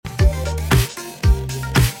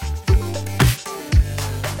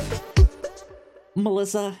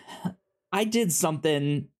Melissa, I did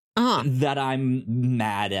something that I'm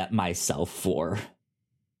mad at myself for.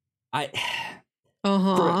 I've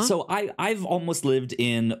almost lived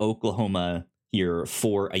in Oklahoma here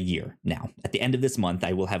for a year now. At the end of this month,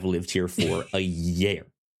 I will have lived here for a year.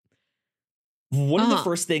 One of the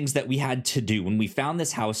first things that we had to do when we found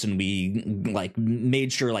this house and we like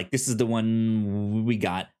made sure like this is the one we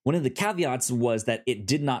got, one of the caveats was that it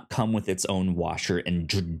did not come with its own washer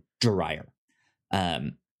and dryer.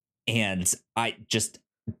 And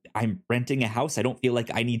I'm renting a house. I don't feel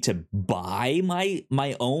like I need to buy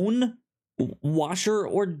my own washer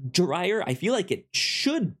or dryer. I feel like it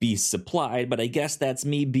should be supplied, but I guess that's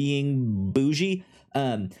me being bougie.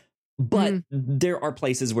 But there are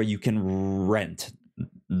places where you can rent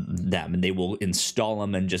them and they will install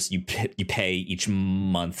them and just you pay each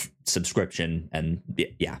month subscription. And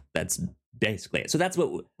yeah, that's basically it. So that's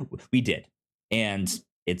what we did. And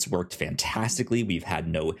it's worked fantastically. We've had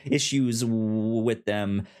no issues with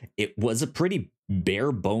them. It was a pretty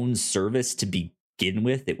bare bones service to begin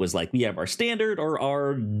with. It was like, we have our standard or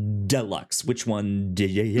our deluxe. Which one do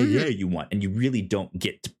you want? And you really don't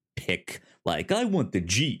get to pick like, I want the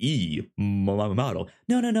GE model.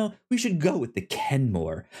 No. We should go with the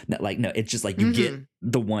Kenmore. No, it's just like you get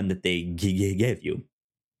the one that they gave you.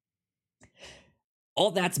 All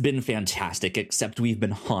that's been fantastic, except we've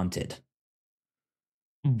been haunted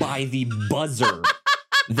by the buzzer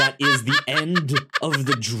that is the end of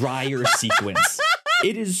the dryer sequence.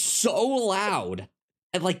 It is so loud.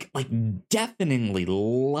 And like deafeningly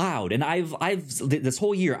loud. And I've this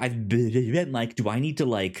whole year I've been like, do I need to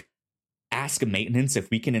like ask maintenance if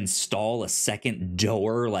we can install a second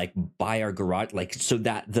door like by our garage, like so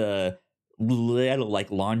that the little like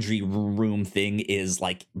laundry room thing is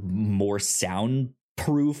like more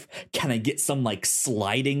soundproof? Can I get some like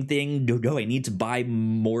sliding thing? No, I need to buy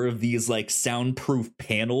more of these like soundproof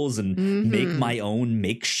panels and make my own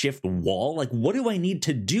makeshift wall. Like, what do I need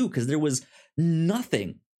to do? Because there was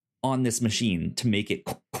nothing on this machine to make it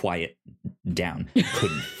quiet down.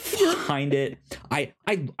 Couldn't find it. I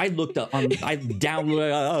looked up on, I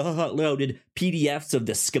downloaded PDFs of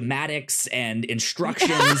the schematics and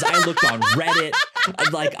instructions. I looked on Reddit.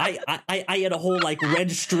 Like I had a whole like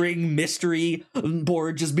red string mystery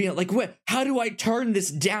board just being like, what? How do I turn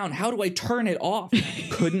this down? How do I turn it off?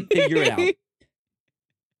 Couldn't figure it out.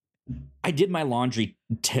 I did my laundry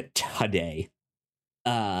today.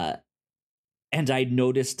 And I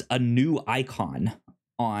noticed a new icon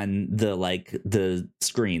on the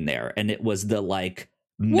screen there, and it was the like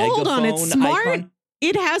megaphone hold on, it's smart. Icon.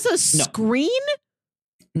 It has a screen?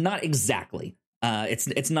 Not exactly.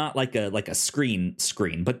 It's not like a screen,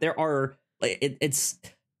 but there are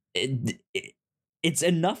it's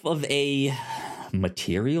enough of a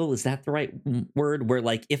material, is that the right word, where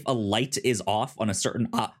like if a light is off on a certain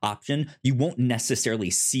option, you won't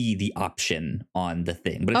necessarily see the option on the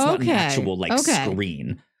thing, but it's not an actual like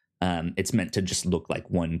screen. It's meant to just look like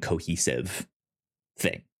one cohesive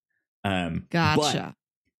thing. Gotcha.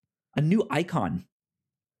 But a new icon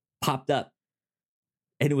popped up,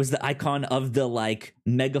 and it was the icon of the like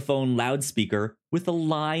megaphone loudspeaker with a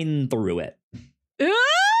line through it.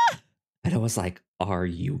 And I was like, are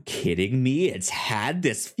you kidding me? It's had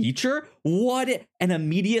this feature? What? And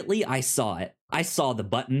immediately I saw it. I saw the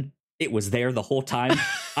button. It was there the whole time.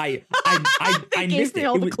 I missed it.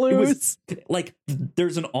 All the clues. It was like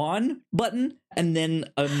there's an on button, and then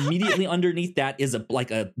immediately underneath that is a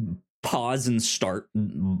pause and start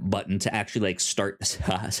button to actually like start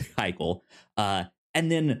the cycle. And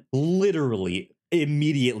then literally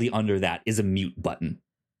immediately under that is a mute button.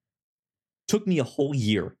 Took me a whole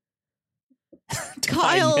year.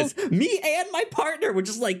 Kyle, me and my partner were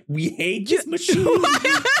just like, we hate this machine.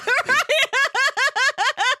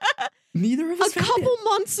 Neither of us. A couple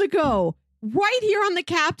months ago, right here on the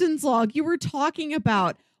captain's log, you were talking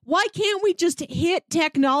about why can't we just hit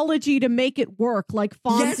technology to make it work like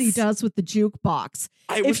Fonzie does with the jukebox?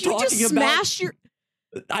 I was talking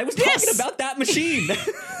about that machine.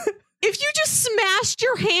 If you just smashed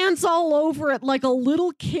your hands all over it like a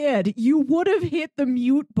little kid, you would have hit the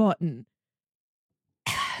mute button.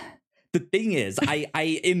 The thing is,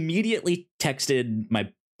 I immediately texted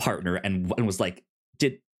my partner and was like,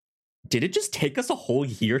 did it just take us a whole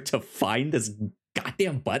year to find this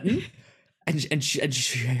goddamn button? And she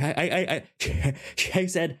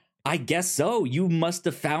said, I guess so. You must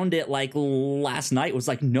have found it like last night. It was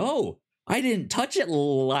like, no, I didn't touch it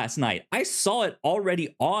last night. I saw it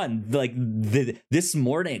already on like this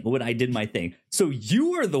morning when I did my thing. So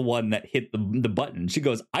you are the one that hit the button. She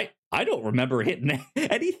goes, I don't remember hitting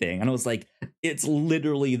anything. And I was like, it's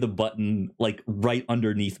literally the button like right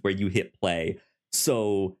underneath where you hit play.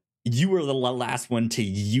 So you were the last one to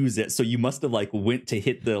use it. So you must have like went to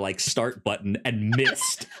hit the like start button and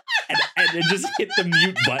missed and then just hit the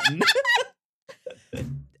mute button.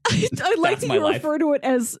 I like that you refer to it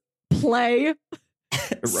as play.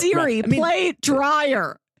 Siri, play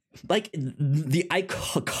dryer. Like the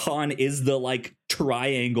icon is the like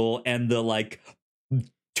triangle and the like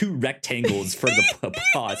 2 rectangles for the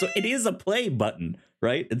pause. So it is a play button,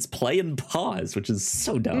 right? It's play and pause, which is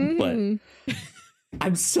so dumb. But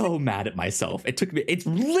I'm so mad at myself. It's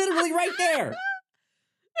literally right there.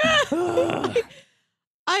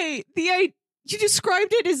 You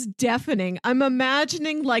described it as deafening. I'm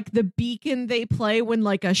imagining like the beacon they play when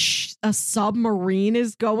like a submarine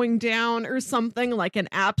is going down or something, like an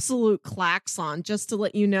absolute klaxon, just to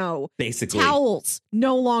let you know. Basically. Towels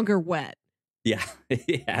no longer wet. Yeah,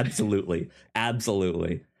 absolutely.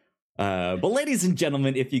 Absolutely. But ladies and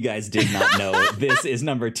gentlemen, if you guys did not know, this is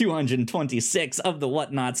number 226 of the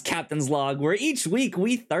Whatnauts Captain's Log, where each week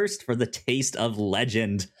we thirst for the taste of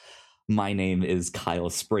legend. My name is Kyle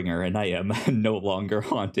Springer, and I am no longer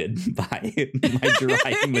haunted by my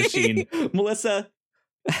drying machine. Melissa,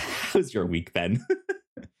 how's your week been?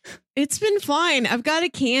 It's been fine. I've got a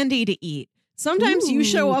candy to eat. Sometimes you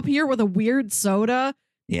show up here with a weird soda.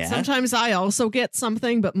 Yeah. Sometimes I also get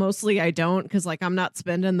something, but mostly I don't because like I'm not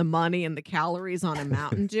spending the money and the calories on a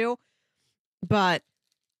Mountain Dew. But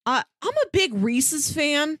I'm a big Reese's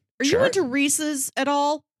fan. Are you into Reese's at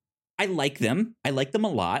all? I like them. I like them a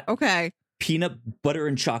lot. Okay. Peanut butter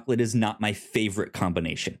and chocolate is not my favorite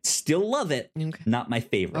combination. Still love it. Okay. Not my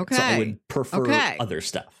favorite. Okay. So I would prefer other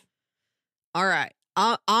stuff. All right.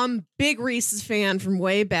 I'm big Reese's fan from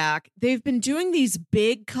way back. They've been doing these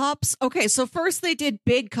big cups. Okay, so first they did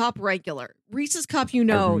big cup regular. Reese's cup,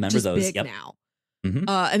 just those. Big now. Mm-hmm.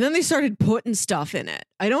 And then they started putting stuff in it.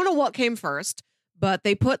 I don't know what came first, but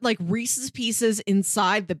they put like Reese's Pieces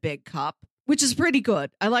inside the big cup, which is pretty good.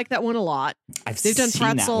 I like that one a lot. They've done seen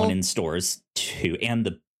pretzel. That one in stores too, and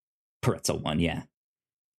the pretzel one, yeah.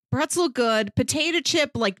 Pretzel good. Potato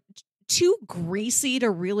chip, like too greasy to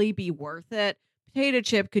really be worth it. Potato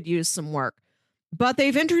chip could use some work. But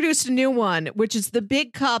they've introduced a new one, which is the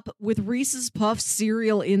big cup with Reese's Puffs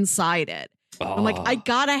cereal inside it. Oh, I'm like, I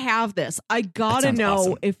gotta have this. I gotta know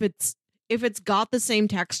awesome. if it's got the same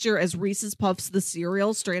texture as Reese's Puffs the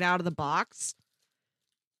cereal straight out of the box.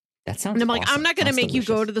 That sounds And I'm like, awesome. I'm not gonna make delicious.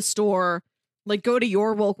 You go to the store, like go to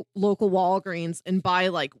your local Walgreens and buy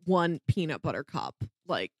like one peanut butter cup.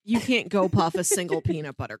 Like you can't go puff a single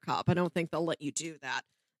peanut butter cup. I don't think they'll let you do that.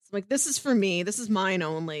 Like, this is for me. This is mine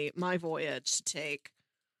only. My voyage to take.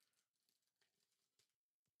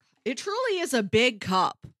 It truly is a big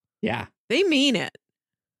cup. Yeah. They mean it.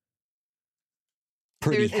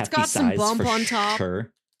 Pretty hefty it's got some bump on top.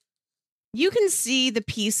 Sure. You can see the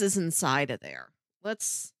pieces inside of there.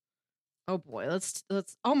 Oh boy, let's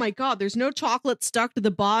oh my god, there's no chocolate stuck to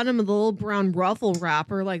the bottom of the little brown ruffle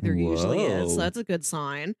wrapper like there usually is. So that's a good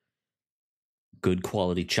sign. Good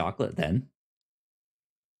quality chocolate then.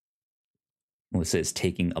 Melissa is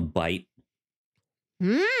taking a bite.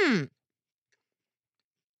 That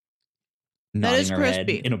is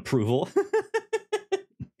crispy. In approval.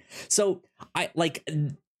 So I like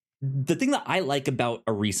the thing that I like about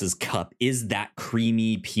a Reese's cup is that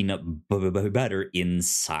creamy peanut butter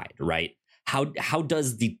inside, right? How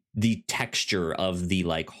does the texture of the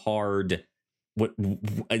like hard what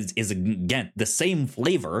is again the same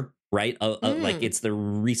flavor, right? Like it's the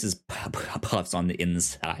Reese's Puffs on the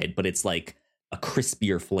inside, but it's like a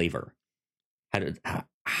crispier flavor.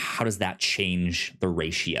 How does that change the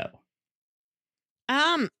ratio?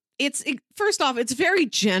 First off, it's very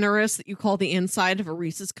generous that you call the inside of a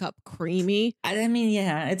Reese's cup creamy. I mean,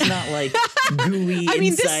 yeah, it's not like gooey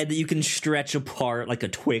inside that you can stretch apart like a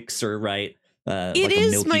Twix or right. It like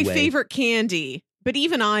is my favorite candy, but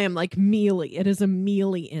even I am like mealy. It is a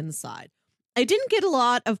mealy inside. I didn't get a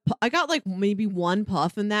lot of. I got like maybe one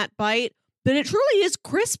puff in that bite. But it truly is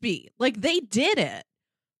crispy. Like, they did it.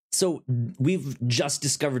 So we've just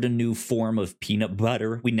discovered a new form of peanut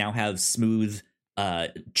butter. We now have smooth,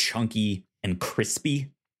 chunky, and crispy.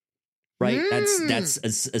 Right? That's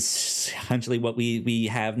essentially what we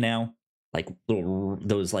have now. Like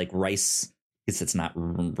those like rice. I guess it's not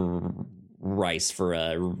rice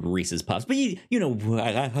for Reese's Puffs, but you know what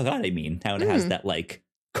I mean. How it has that like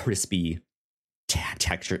crispy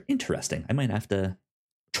texture. Interesting. I might have to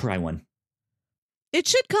try one. It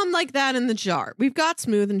should come like that in the jar. We've got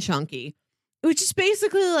smooth and chunky, which is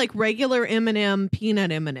basically like regular M&M,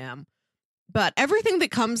 peanut M&M. But everything that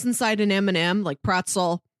comes inside an M&M, like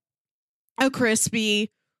pretzel, a crispy,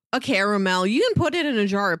 a caramel, you can put it in a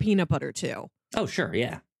jar of peanut butter too. Oh, sure.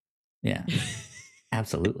 Yeah. Yeah.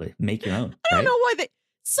 Absolutely. Make your own. I don't right? know why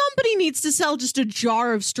somebody needs to sell just a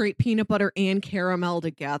jar of straight peanut butter and caramel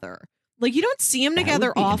together. Like, you don't see them That together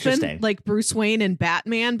would be often, interesting. like Bruce Wayne and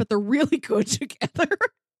Batman, but they're really good together.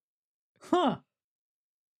 Huh.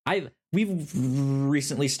 We've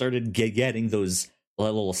recently started getting those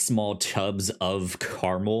little small tubs of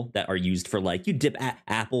caramel that are used for, like, you dip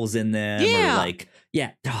apples in them. Yeah. Or like,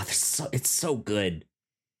 yeah. Oh, it's so good.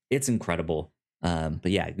 It's incredible.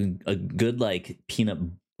 But yeah, a good like peanut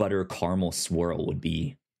butter caramel swirl would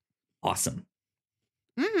be awesome.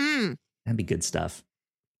 Mm-hmm. That'd be good stuff.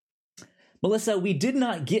 Melissa, we did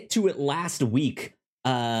not get to it last week,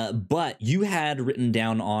 but you had written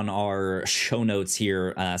down on our show notes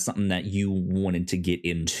here something that you wanted to get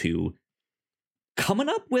into. Coming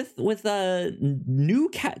up with new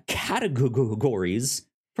categories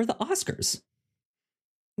for the Oscars.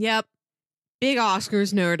 Yep. Big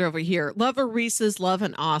Oscars nerd over here. Love Reese's, love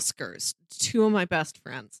and Oscars. Two of my best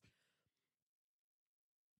friends.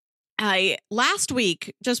 Last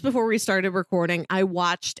week, just before we started recording, I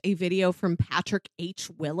watched a video from Patrick H.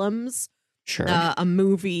 Willems, Sure. a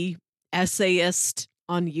movie essayist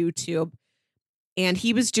on YouTube, and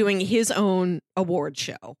he was doing his own award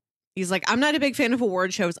show. He's like, I'm not a big fan of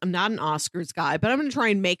award shows. I'm not an Oscars guy, but I'm going to try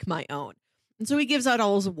and make my own. And so he gives out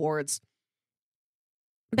all his awards.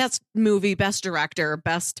 Best movie, best director,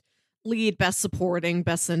 best lead, best supporting,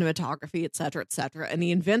 best cinematography, et cetera, et cetera. And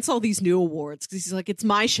he invents all these new awards because he's like, it's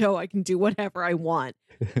my show. I can do whatever I want.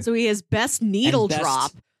 So he has best needle Best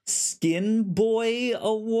drop. Skin Boy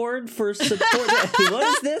Award for support.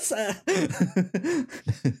 What is this?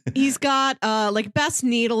 He's got like best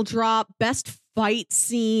needle drop, best fight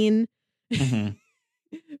scene, Mhm.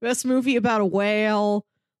 best movie about a whale,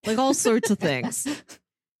 like all sorts of things.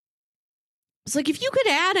 It's like, if you could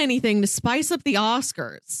add anything to spice up the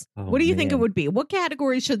Oscars, Oh, what do you think it man. would be? What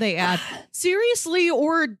category should they add? Seriously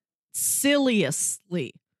or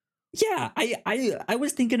silliestly? Yeah, I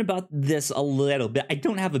was thinking about this a little bit. I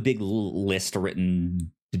don't have a big list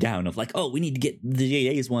written down of like, oh, we need to get the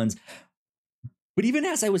JA's ones. But even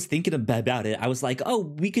as I was thinking about it, I was like,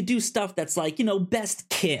 oh, we could do stuff that's like, best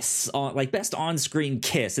kiss, like best on-screen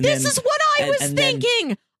kiss. And This then, is what I was and then-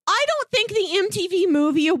 thinking. I don't think the MTV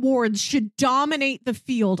Movie Awards should dominate the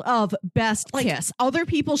field of best Like- kiss. Other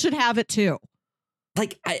people should have it too.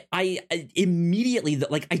 like I immediately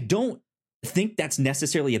like I don't think that's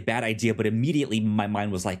necessarily a bad idea, but immediately my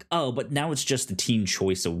mind was like, oh, but now it's just the Teen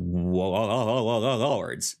Choice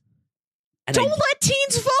Awards. And Don't let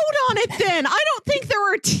teens vote on it then. I don't think there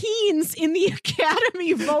are teens in the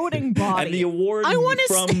Academy voting body. And the award I wanna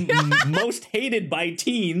from most hated by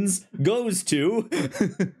teens goes to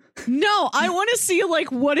No, I want to see,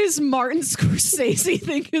 like, what does Martin Scorsese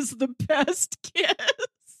think is the best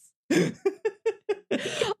kiss?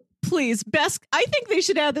 Please, best. I think they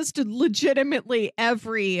should add this to legitimately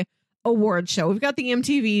every award show. We've got the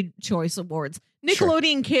MTV Choice Awards,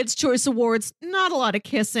 Nickelodeon Kids Choice Awards. Not a lot of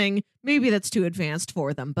kissing. Maybe that's too advanced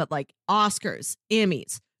for them, but like Oscars,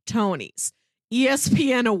 Emmys, Tonys,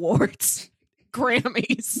 ESPN Awards,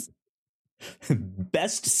 Grammys.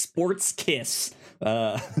 best sports kiss.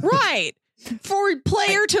 Right. For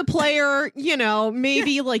player to player,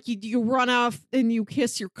 maybe like you run off and you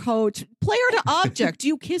kiss your coach. Player to object. Do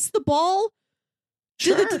you kiss the ball?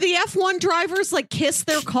 Sure. Do the F1 drivers like kiss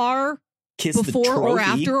their car Kiss the before or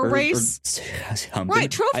trophy after a or race? something. Right.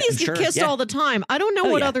 Trophies get kissed all the time. I don't know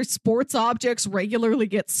what yeah. other sports objects regularly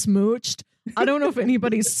get smooched. I don't know if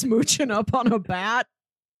anybody's smooching up on a bat.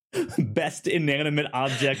 Best inanimate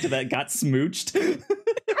object that got smooched.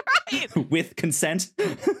 Right. With consent.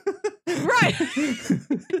 Right.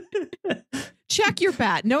 Check your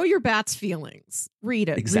bat. Know your bat's feelings. Read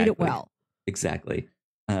it. Exactly. Read it well. Exactly.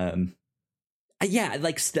 Yeah,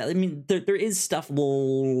 like I mean, there is stuff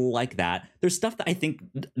like that. There's stuff that I think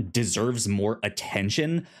deserves more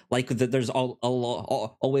attention. Like there's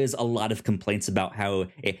always a lot of complaints about how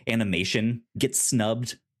animation gets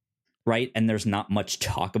snubbed, right? And there's not much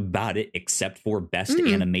talk about it except for best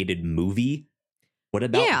animated movie. What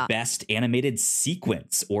about best animated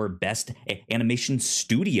sequence or best animation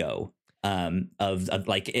studio? Of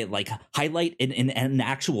like highlight an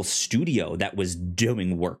actual studio that was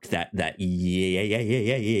doing work that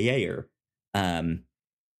year. I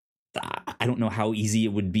don't know how easy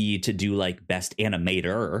it would be to do like best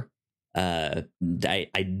animator. I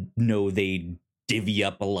know they divvy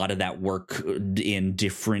up a lot of that work in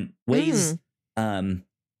different ways.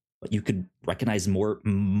 But you could recognize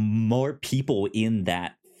more people in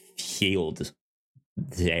that field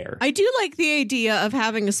there. I do like the idea of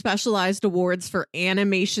having a specialized awards for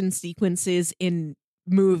animation sequences in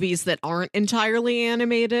movies that aren't entirely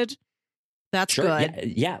animated. That's Sure.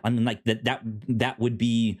 good. Yeah. I mean, like that would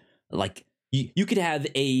be like you could have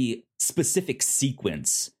a specific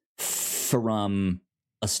sequence from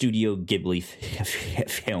a Studio Ghibli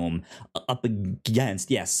film up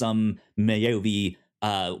against some movie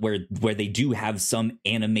where they do have some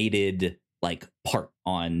animated like part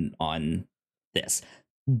on this.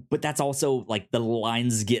 But that's also like the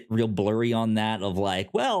lines get real blurry on that of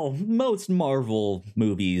like, well, most Marvel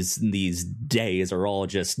movies these days are all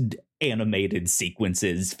just animated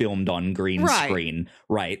sequences filmed on green screen,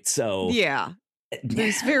 right? So yeah,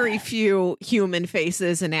 there's very few human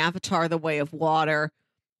faces in Avatar: The Way of Water.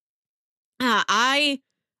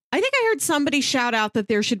 I think I heard somebody shout out that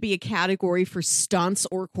there should be a category for stunts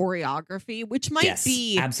or choreography, which might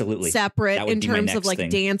be absolutely separate in terms of like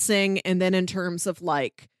dancing, and then in terms of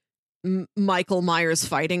like Michael Myers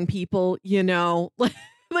fighting people, you know.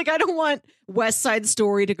 Like, I don't want West Side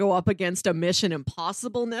Story to go up against a Mission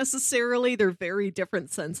Impossible necessarily. They're very different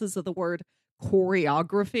senses of the word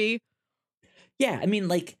choreography. Yeah, I mean,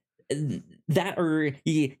 like that, or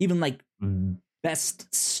even like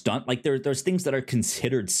best stunt. Like there's things that are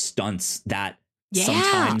considered stunts that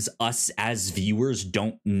sometimes us as viewers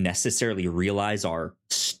don't necessarily realize are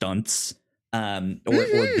stunts. Or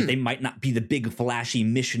they might not be the big flashy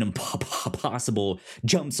Mission Impossible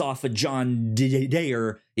jumps off of John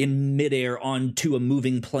Deere in midair onto a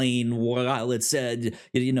moving plane while it said,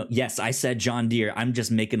 yes, I said John Deere. I'm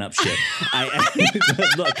just making up shit.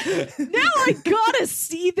 Look. Now I gotta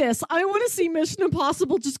see this. I want to see Mission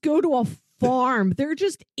Impossible just go to a farm. They're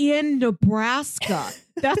just in Nebraska.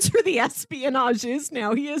 That's where the espionage is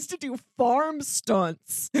now. He has to do farm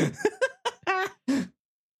stunts.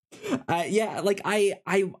 Like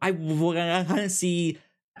I want to see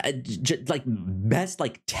like best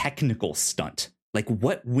like technical stunt. Like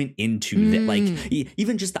what went into that? Like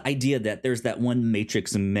even just the idea that there's that one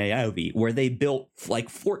Matrix movie where they built like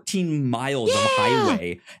 14 miles of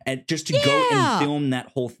highway and just to go and film that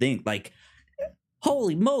whole thing. Like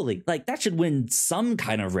holy moly! Like that should win some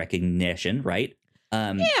kind of recognition, right?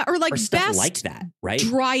 Or like stuff best like that, right?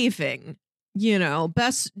 Driving,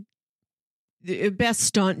 best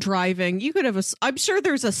stunt driving. You could have I'm sure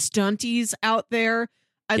there's a stunties out there.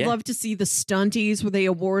 I'd love to see the stunties where they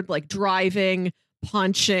award like driving,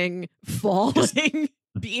 punching, falling,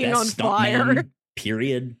 being on fire.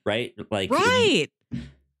 Period. Right. Like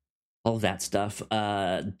all that stuff.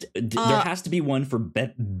 There has to be one for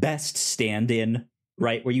best stand-in,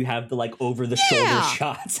 right? Where you have the like over the shoulder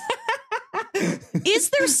shots.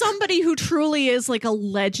 Is there somebody who truly is like a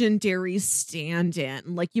legendary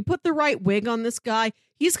stand-in? Like you put the right wig on this guy,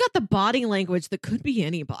 he's got the body language that could be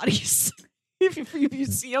anybody's. if you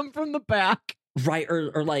see him from the back, right?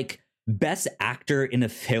 Or like best actor in a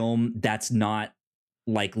film that's not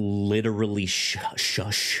like literally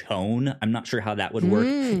shown. I'm not sure how that would work.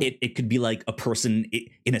 It could be like a person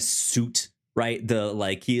in a suit, right?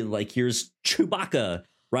 Here's Chewbacca.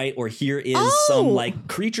 Right, or here is some like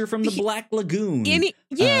creature from the Black Lagoon. Any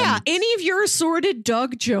of your assorted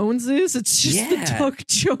Doug Joneses. It's just the Doug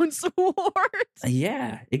Jones Award.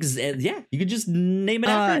 You could just name it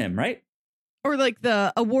after him, right? Or like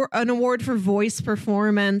an award for voice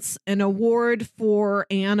performance, an award for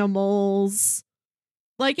animals,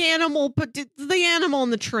 like but the animal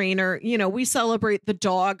and the trainer. We celebrate the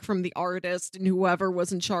dog from the artist and whoever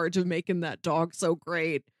was in charge of making that dog so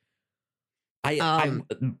great.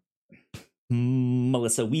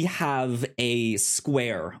 Melissa, we have a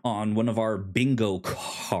square on one of our bingo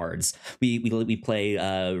cards. We play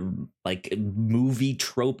like movie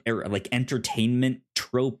trope or like entertainment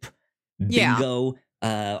trope bingo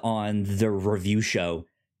on the review show,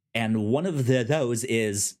 and one of those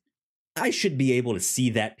is I should be able to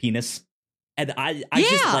see that penis. And I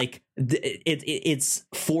just like it's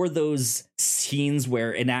for those scenes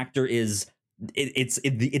where an actor is.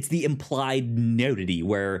 It's the implied nudity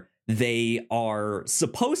where they are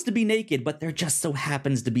supposed to be naked, but there just so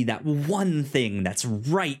happens to be that one thing that's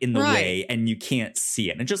right in the way, and you can't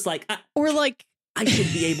see it. And just like, or like, I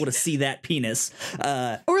should be able to see that penis.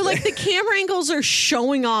 Or like the camera angles are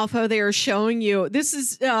showing off how they are showing you. This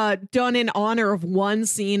is done in honor of one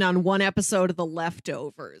scene on one episode of The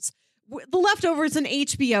Leftovers. The Leftovers, an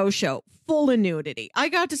HBO show full of nudity. I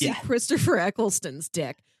got to see Christopher Eccleston's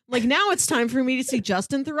dick. Like, now it's time for me to see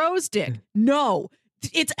Justin Theroux's dick. No,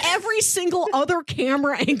 it's every single other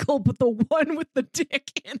camera angle but the one with the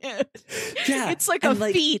dick in it. Yeah, it's like a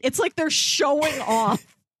feat. It's like they're showing off.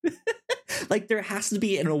 Like, there has to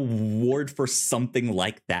be an award for something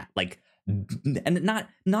like that. Like, and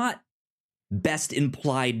not best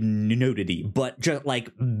implied nudity, but just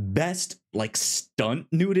like best like stunt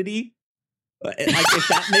nudity. Like, if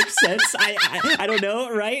that makes sense. I don't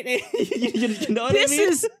know, right? You know what I mean? This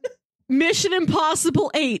is Mission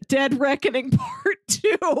Impossible 8 Dead Reckoning Part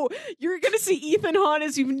 2. You're going to see Ethan Hunt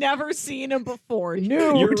as you've never seen him before.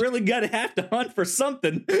 Nude. You're really going to have to hunt for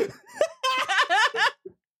something.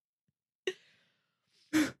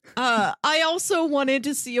 I also wanted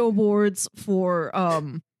to see awards for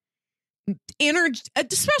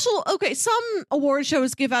special. Okay, some award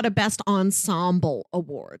shows give out a best ensemble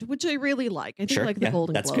award, which I really like. I think like the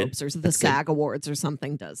Golden Globes or the SAG Awards or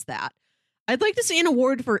something does that. I'd like to see an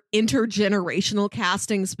award for intergenerational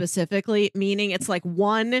casting specifically, meaning it's like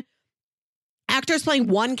one actors playing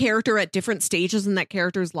one character at different stages in that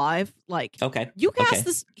character's life. Like, you cast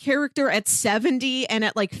this character at 70 and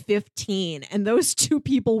at like 15, and those two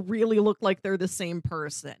people really look like they're the same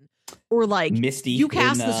person. Or like Misty you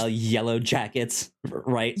cast in Yellow Jackets,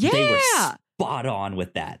 right? Yeah. They were spot on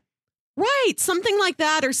with that. Right. Something like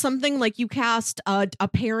that, or something like you cast a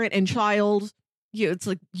parent and child. It's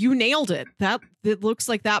like you nailed it. It looks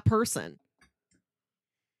like that person.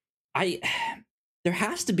 There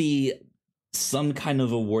has to be some kind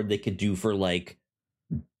of award they could do for like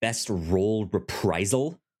best role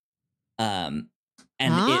reprisal. And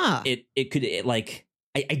it could like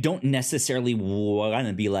I don't necessarily want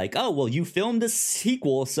to be like, oh well, you filmed a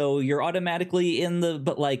sequel, so you're automatically in the,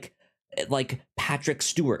 but like Patrick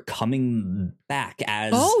Stewart coming back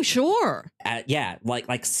as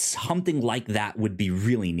like something like that would be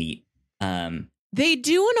really neat. They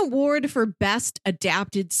do an award for best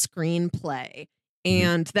adapted screenplay,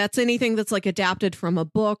 and that's anything that's like adapted from a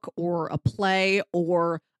book or a play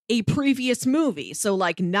or a previous movie. So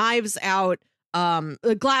like Knives Out,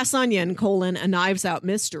 Glass Onion, a Knives Out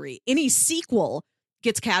mystery. Any sequel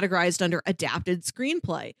gets categorized under adapted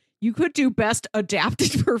screenplay. You could do best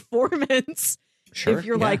adapted performance if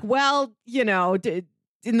you're like, well, you know,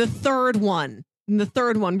 in the third one,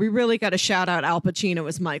 we really got to shout out Al Pacino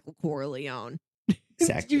as Michael Corleone.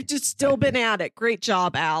 Exactly. You've just still been at it. Great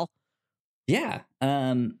job, Al. Yeah.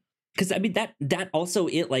 Because I mean that also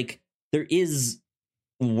there is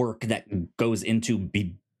work that goes into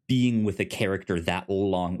being with a character that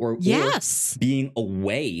long, or being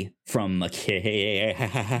away from a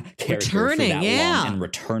character for that long and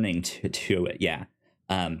returning to it. Yeah.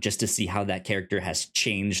 Just to see how that character has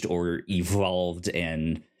changed or evolved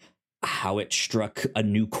and how it struck a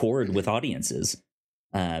new chord with audiences.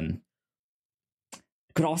 Could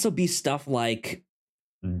also be stuff like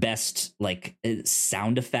best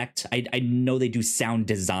sound effect. I know they do sound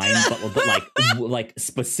design, but like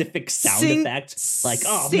specific sound effect. Like,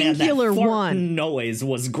 oh man, that fart noise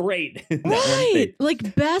was great. Right,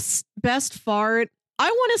 like best fart. I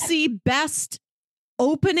want to see best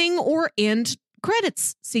opening or end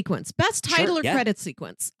credits sequence, best title or credit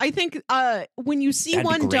sequence. I think when you see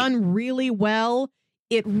one done really well,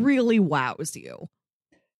 it really wows you.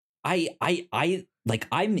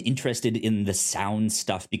 I'm interested in the sound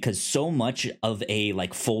stuff because so much of a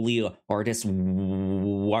Foley artist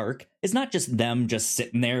work is not just them just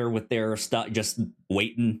sitting there with their stuff, just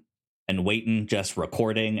waiting, just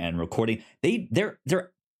recording and recording. They're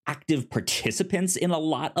active participants in a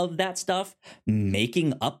lot of that stuff,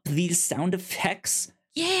 making up these sound effects.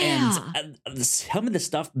 Yeah. And some of the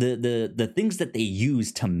stuff, the things that they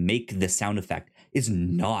use to make the sound effect is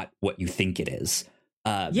not what you think it is.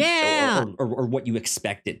 Or what you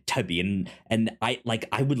expect it to be, and I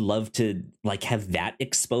would love to have that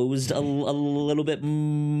exposed a little bit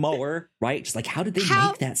more, right? Just how did they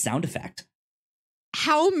make that sound effect?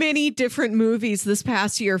 How many different movies this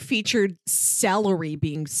past year featured celery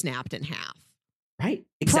being snapped in half? Right,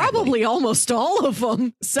 exactly. Probably almost all of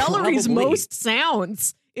them. Celery's most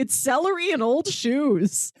sounds. It's celery and old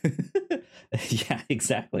shoes. Yeah,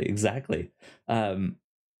 exactly.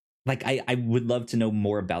 I would love to know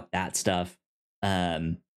more about that stuff.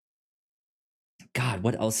 God,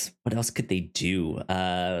 what else could they do?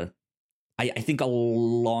 I think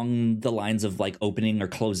along the lines of opening or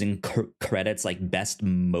closing credits, best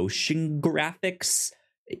motion graphics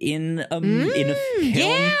in a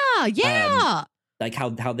film. Yeah.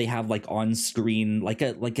 How they have on screen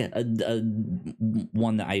the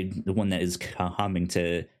one that is coming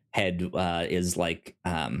to head is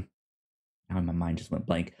my mind just went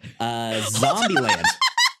blank. Zombieland.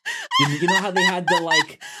 you know how they had the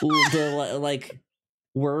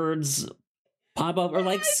words pop up,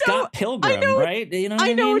 or Scott Pilgrim, right? You know what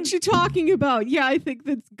I know what you're talking about. Yeah, I think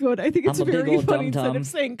that's good. I think it's very funny. Instead of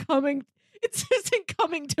saying coming, it isn't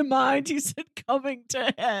coming to mind. You said coming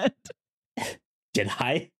to head. Did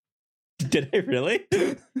I really?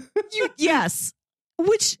 Yes.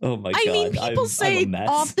 Which, oh my God, I mean, people say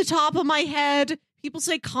off the top of my head, people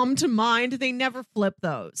say come to mind. They never flip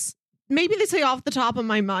those. Maybe they say off the top of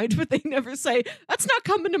my mind, but they never say, that's not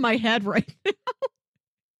coming to my head right now.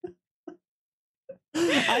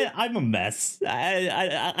 I'm a mess.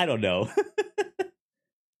 I don't know.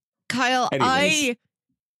 Kyle, Anyways.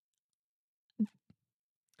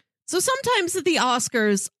 So sometimes at the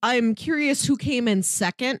Oscars, I'm curious who came in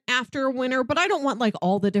second after a winner, but I don't want like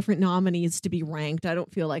all the different nominees to be ranked. I don't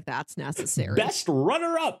feel like that's necessary. Best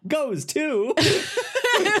runner-up goes to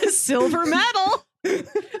silver medal.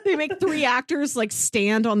 They make 3 actors like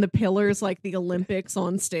stand on the pillars like the Olympics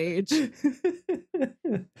on stage.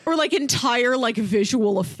 Or like entire like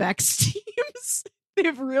visual effects teams. They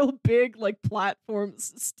have real big like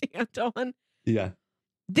platforms to stand on. Yeah.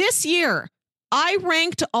 This year, I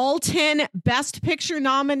ranked all 10 Best Picture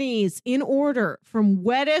nominees in order from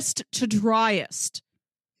wettest to driest.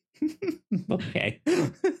 Okay.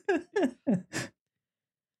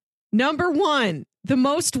 Number 1, the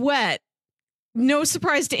most wet. No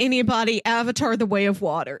surprise to anybody, Avatar: The Way of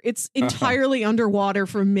Water. It's entirely underwater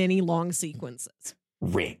for many long sequences.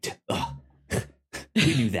 Rigged. Ugh.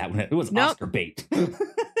 We knew that one. It was Oscar bait.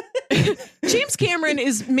 James Cameron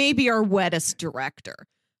is maybe our wettest director.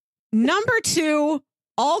 Number 2,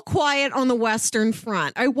 All Quiet on the Western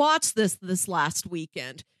Front. I watched this last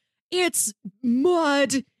weekend. It's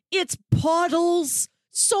mud. It's puddles.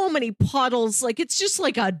 So many puddles. Like, it's just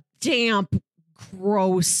like a damp,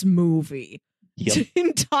 gross movie. Yep.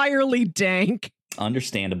 Entirely dank.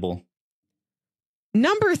 Understandable.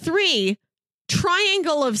 Number 3,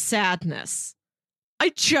 Triangle of Sadness. I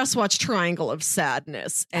just watched Triangle of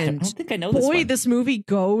Sadness, and I don't think I know this boy, one. this movie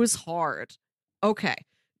goes hard. Okay.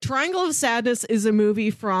 Triangle of Sadness is a movie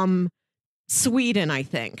from Sweden, I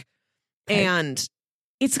think. Okay. And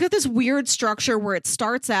it's got this weird structure where it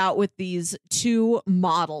starts out with these 2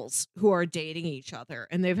 models who are dating each other,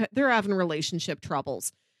 and they're having relationship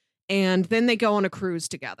troubles. And then they go on a cruise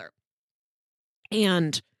together.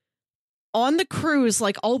 And on the cruise,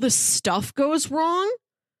 like, all this stuff goes wrong.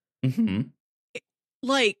 Mm-hmm.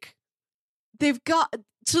 Like, they've got,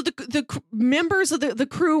 so the members of the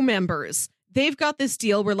crew members, they've got this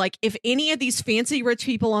deal where, like, if any of these fancy rich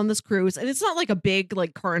people on this cruise, and it's not like a big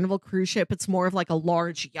like Carnival cruise ship, it's more of like a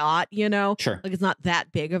large yacht, you know? Sure. Like, it's not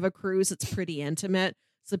that big of a cruise, it's pretty intimate,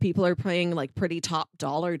 so people are paying like pretty top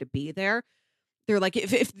dollar to be there. They're like,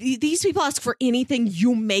 if these people ask for anything,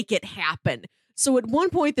 you make it happen. So at one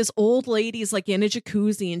point, this old lady is like in a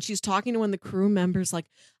jacuzzi, and she's talking to one of the crew members like,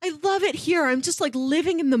 I love it here. I'm just like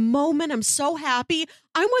living in the moment. I'm so happy.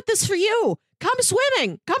 I want this for you. Come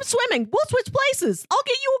swimming. Come swimming. We'll switch places. I'll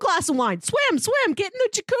get you a glass of wine. Swim. Get in the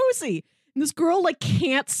jacuzzi. And this girl like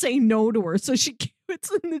can't say no to her. So she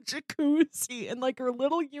gets in the jacuzzi in like her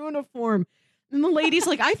little uniform. And the lady's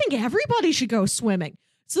like, I think everybody should go swimming.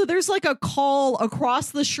 So there's like a call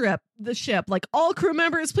across the ship, like, all crew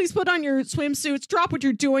members, please put on your swimsuits, drop what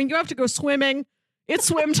you're doing. You have to go swimming. It's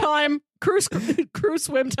swim time, crew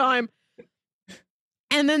swim time.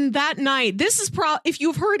 And then that night, this is if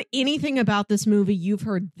you've heard anything about this movie, you've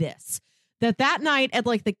heard this, that night at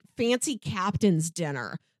like the fancy captain's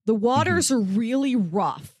dinner, the waters are really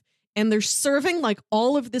rough. And they're serving like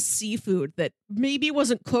all of the seafood that maybe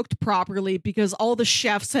wasn't cooked properly because all the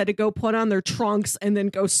chefs had to go put on their trunks and then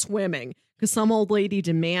go swimming because some old lady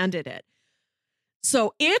demanded it.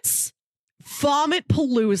 So it's Vomit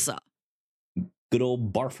Palooza. Good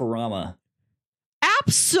old Barfarama.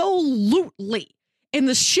 Absolutely. And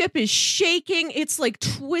the ship is shaking. It's like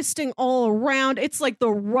twisting all around. It's like the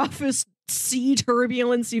roughest sea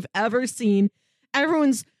turbulence you've ever seen.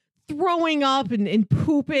 Everyone's throwing up and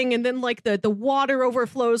pooping, and then like the water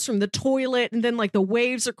overflows from the toilet, and then like the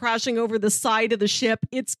waves are crashing over the side of the ship.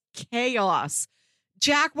 It's chaos.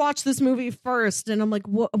 Jack watched this movie first, and I'm like,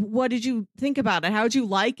 what did you think about it? How'd you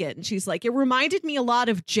like it? And she's like, it reminded me a lot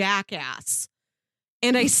of Jackass.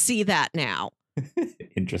 And I see that now.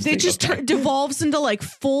 Interesting. It just devolves into like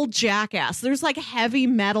full Jackass. There's like heavy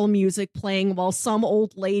metal music playing while some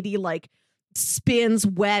old lady like spins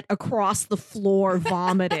wet across the floor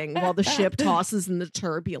vomiting while the ship tosses in the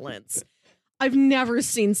turbulence. I've never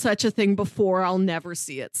seen such a thing before. I'll never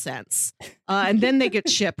see it since. And then they get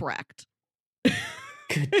shipwrecked.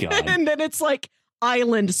 Good God. And then it's like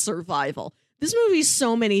island survival. This movie's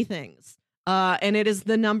so many things. And it is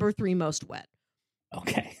the number 3 most wet.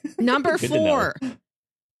 Okay. Number 4,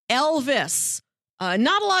 Elvis.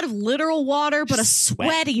 Not a lot of literal water, but a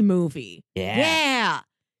sweaty movie. Yeah.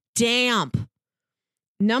 Damp.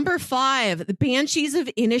 Number 5, The Banshees of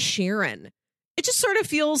Inisherin. It just sort of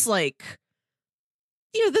feels like,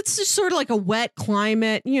 that's just sort of like a wet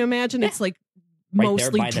climate. You imagine it's like right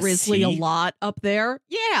mostly drizzly a lot up there.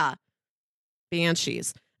 Yeah.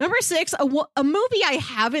 Banshees. Number 6, a movie I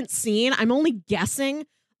haven't seen. I'm only guessing.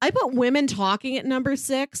 I put Women Talking at number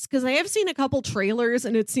 6 because I have seen a couple trailers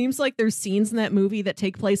and it seems like there's scenes in that movie that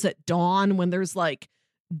take place at dawn when there's like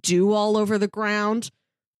dew all over the ground.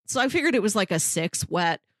 So I figured it was like a 6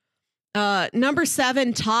 wet. Number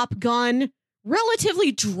 7, Top Gun.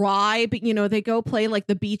 Relatively dry, but they go play like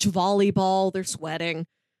the beach volleyball. They're sweating.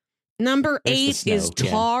 Number 8 is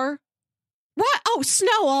Tar. What? Oh,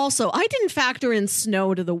 snow also. I didn't factor in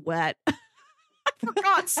snow to the wet. I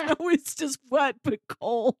forgot snow is just wet but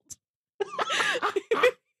cold.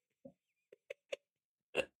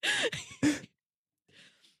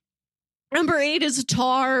 Number 8 is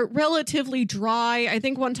Tar. Relatively dry. I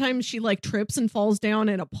think one time she like trips and falls down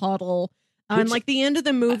in a puddle. And like the end of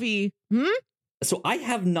the movie. So I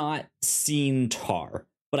have not seen Tar,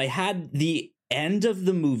 but I had the end of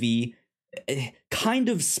the movie kind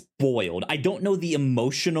of spoiled. I don't know the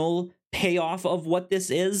emotional payoff of what this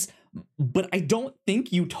is, but I don't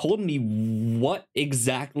think you told me what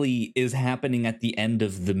exactly is happening at the end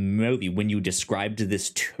of the movie when you described this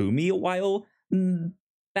to me a while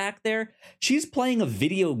back there. She's playing a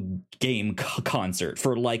video game concert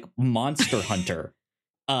for like Monster Hunter.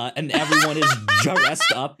 And everyone is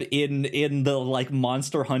dressed up in the like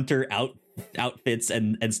Monster Hunter outfits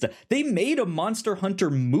and stuff. They made a Monster Hunter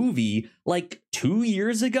movie like 2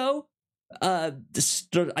 years ago. I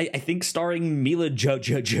think starring Mila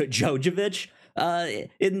Jovovich.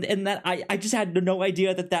 In that, I just had no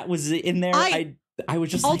idea that was in there. I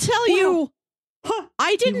was just. I'll tell you. Huh.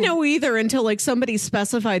 I didn't know either until like somebody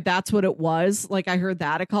specified that's what it was. Like I heard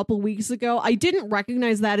that a couple weeks ago. I didn't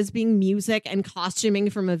recognize that as being music and costuming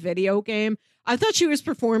from a video game. I thought she was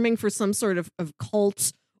performing for some sort of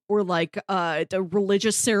cult or like a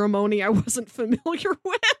religious ceremony I wasn't familiar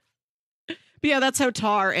with. But yeah, that's how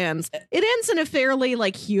Tar ends. It ends in a fairly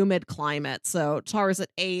like humid climate. So Tar is at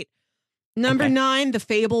 8. Number 9, The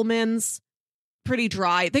Fabelmans. Pretty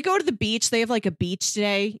dry. They go to the beach. They have like a beach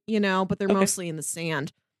day, but they're mostly in the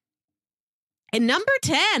sand. And number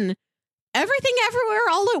 10, Everything Everywhere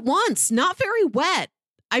All at Once. Not very wet.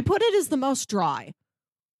 I put it as the most dry.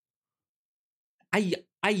 I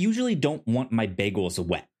usually don't want my bagels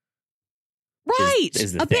wet. Right.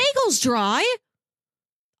 A bagel's dry.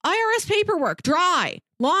 IRS paperwork, dry.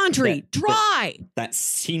 Laundry, dry. That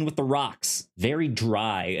scene with the rocks, very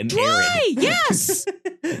dry and dry, arid. Yes.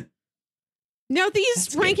 Now, these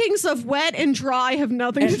rankings of wet and dry have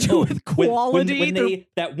nothing to do with quality. When they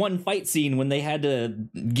that one fight scene when they had to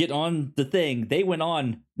get on the thing, they went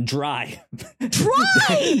on dry.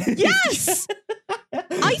 Dry! Yes!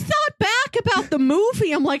 I thought back about the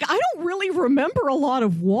movie. I'm like, I don't really remember a lot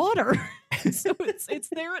of water. So it's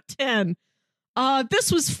there at 10.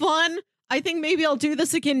 This was fun. I think maybe I'll do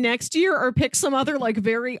this again next year or pick some other like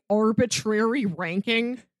very arbitrary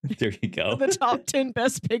ranking. There you go. The top 10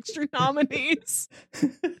 Best Picture nominees.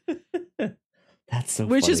 That's so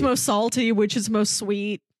Which funny. is most salty, which is most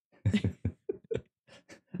sweet.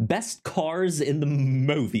 Best cars in the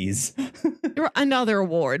movies. Another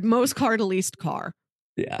award. Most car to least car.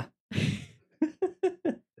 Yeah.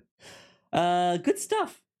 Good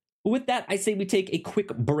stuff. With that, I say we take a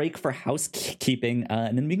quick break for housekeeping,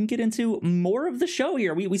 and then we can get into more of the show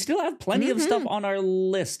here. We still have plenty of stuff on our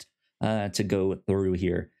list to go through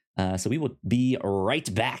here. So we will be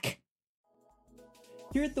right back.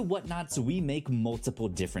 Here at the Whatnots, we make multiple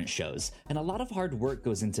different shows, and a lot of hard work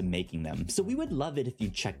goes into making them, so we would love it if you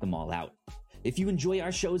check them all out. If you enjoy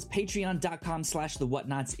our shows,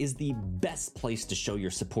 patreon.com/thewhatnots is the best place to show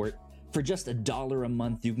your support. For just $1 a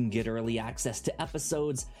month, you can get early access to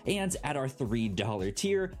episodes, and at our $3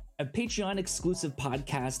 tier, a Patreon-exclusive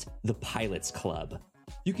podcast, The Pilots Club.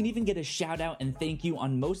 You can even get a shout-out and thank you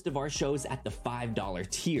on most of our shows at the $5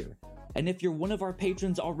 tier. And if you're one of our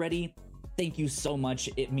patrons already, thank you so much.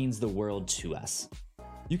 It means the world to us.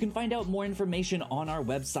 You can find out more information on our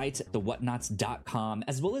website, thewhatnots.com,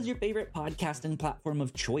 as well as your favorite podcasting platform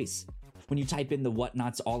of choice. When you type in The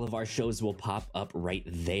Whatnots, all of our shows will pop up right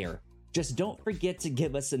there. Just don't forget to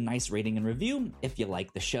give us a nice rating and review if you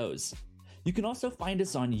like the shows. You can also find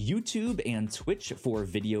us on YouTube and Twitch for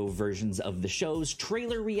video versions of the shows,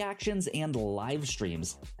 trailer reactions, and live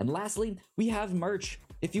streams. And lastly, we have merch.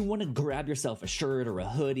 If you want to grab yourself a shirt or a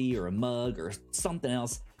hoodie or a mug or something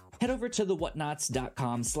else, head over to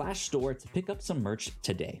thewhatnots.com/store to pick up some merch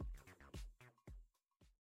today.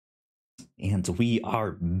 And we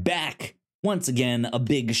are back. Once again, a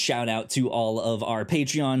big shout out to all of our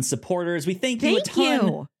Patreon supporters. We thank you a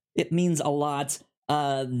ton. It means a lot.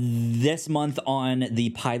 This month on the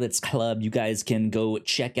Pilots Club, you guys can go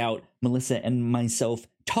check out Melissa and myself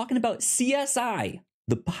talking about CSI,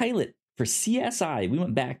 the pilot for CSI, we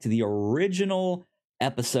went back to the original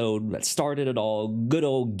episode that started it all. Good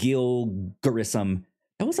old Gil Grissom.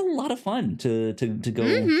 That was a lot of fun to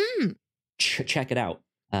go check it out.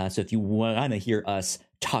 So if you want to hear us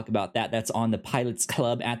talk about that, that's on the Pilots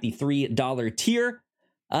Club at the $3 tier.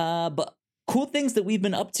 But cool things that we've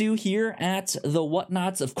been up to here at the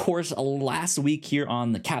Whatnots. Of course, last week here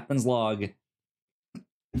on the Captain's Log,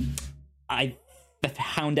 I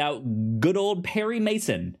found out good old Perry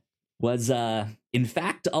Mason was in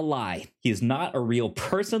fact a lie. He is not a real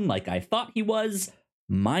person like I thought he was.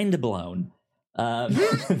 Mind blown.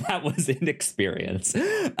 That was an experience.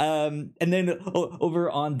 And then over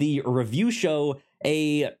on the review show,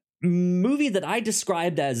 a movie that I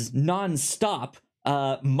described as nonstop,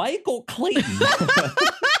 Michael Clayton.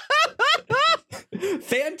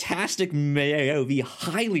 Fantastic movie,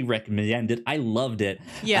 highly recommended. I loved it.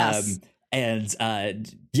 Yes.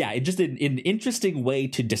 Yeah, just an interesting way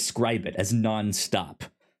to describe it as nonstop.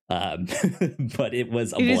 But it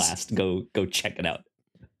was a blast. Go check it out.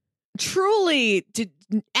 Truly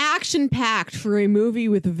action-packed for a movie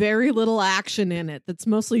with very little action in it. That's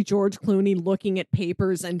mostly George Clooney looking at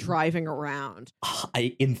papers and driving around.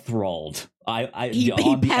 I enthralled. He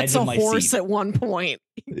on the pets edge of a my horse seat. at one point.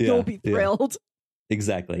 You'll be thrilled. Yeah,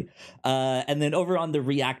 exactly. And then over on the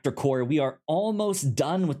Reactor Core, we are almost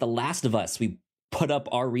done with The Last of Us. We put up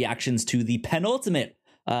our reactions to the penultimate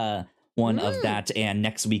one of that, and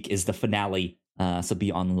next week is the finale. So be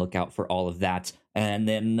on the lookout for all of that. And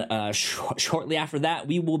then shortly after that,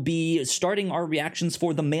 we will be starting our reactions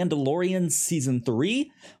for The Mandalorian Season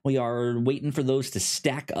 3. We are waiting for those to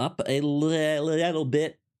stack up a little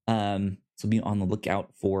bit. So be on the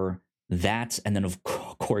lookout for that. And then, of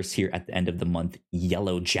course, here at the end of the month,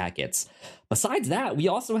 Yellow Jackets. Besides that, we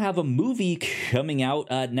also have a movie coming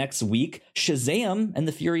out next week, Shazam and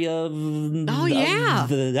the Fury of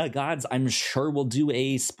the Gods. I'm sure we'll do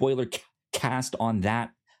a spoiler cast on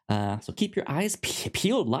that. So keep your eyes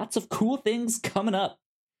peeled. Lots of cool things coming up.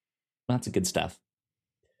 Lots of good stuff.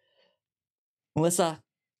 Melissa,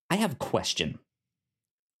 I have a question.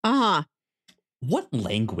 What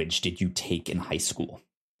language did you take in high school?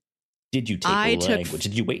 Did you take language?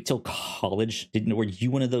 Did you wait till college? Were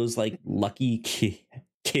you one of those like lucky kids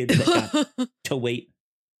that got to wait?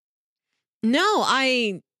 No,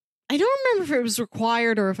 I don't remember if it was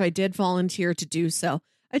required or if I did volunteer to do so.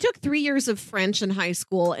 I took 3 years of French in high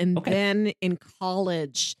school, and then in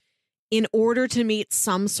college, in order to meet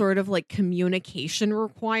some sort of like communication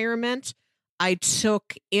requirement, I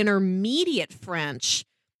took intermediate French,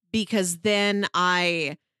 because then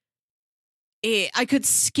I could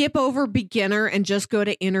skip over beginner and just go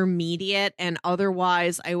to intermediate, and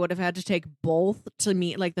otherwise I would have had to take both to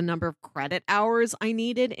meet like the number of credit hours I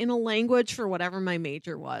needed in a language for whatever my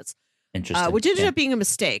major was. Interesting. Which ended up being a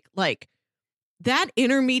mistake. Like, that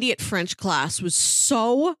intermediate French class was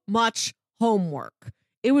so much homework.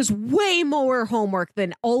 It was way more homework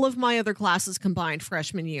than all of my other classes combined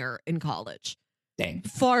freshman year in college. Dang.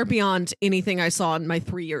 Far beyond anything I saw in my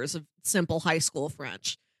 3 years of simple high school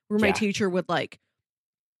French, where my teacher would like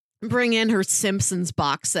bring in her Simpsons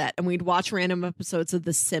box set and we'd watch random episodes of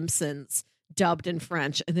The Simpsons dubbed in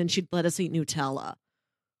French, and then she'd let us eat Nutella.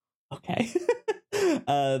 Okay.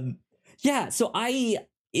 Yeah, so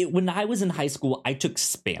when I was in high school, I took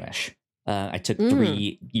Spanish. I took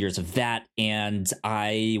 3 years of that, and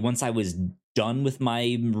once I was done with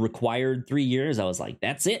my required 3 years, I was like,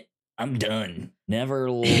 that's it. I'm done. Never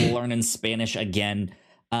learning Spanish again.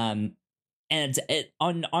 And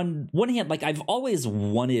on one hand, like, I've always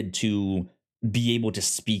wanted to be able to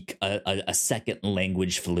speak a second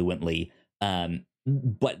language fluently.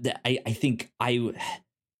 But I think I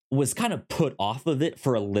was kind of put off of it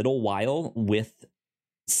for a little while with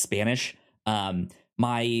Spanish. I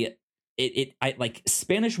like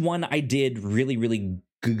Spanish 1 I did really, really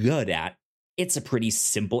good at. It's a pretty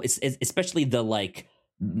simple, it's especially the like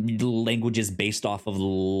languages based off of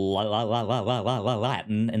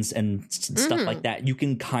Latin and stuff like that. You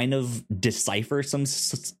can kind of decipher some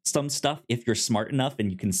stuff if you're smart enough,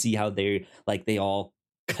 and you can see how they all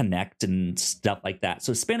connect and stuff like that.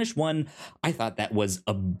 So Spanish 1, I thought that was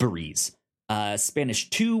a breeze.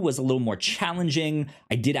 Spanish 2 was a little more challenging.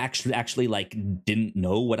 I did actually like didn't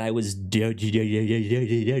know what I was doing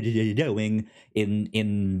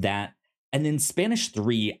in that. And then Spanish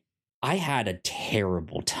 3, I had a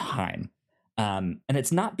terrible time. And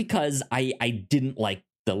it's not because I didn't like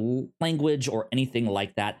the language or anything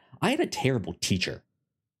like that. I had a terrible teacher.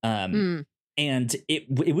 And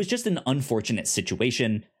it was just an unfortunate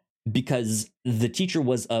situation because the teacher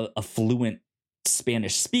was a fluent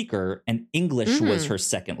Spanish speaker and English was her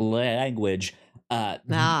second language.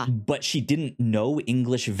 Ah. But she didn't know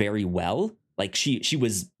English very well. Like she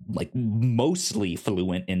was like mostly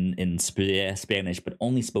fluent in Spanish, but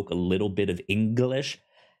only spoke a little bit of English.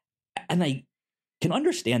 And I can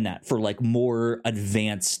understand that for like more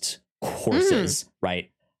advanced courses,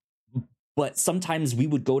 right? But sometimes we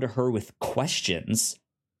would go to her with questions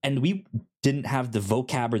and we didn't have the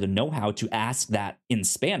vocab or the know-how to ask that in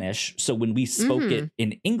Spanish. So when we spoke it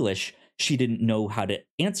in English, she didn't know how to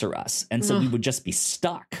answer us. And so we would just be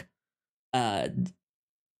stuck.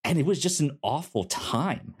 And it was just an awful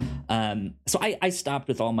time. So I stopped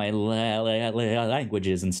with all my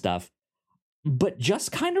languages and stuff. But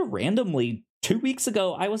just kind of randomly, 2 weeks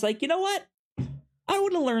ago, I was like, you know what? I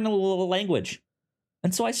want to learn a little language.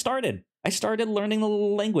 And so I started learning the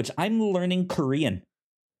language. I'm learning Korean.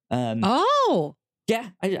 Yeah,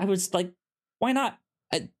 I was like, why not?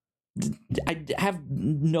 I have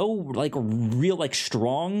no like real like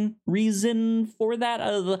strong reason for that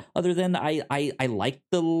other than I like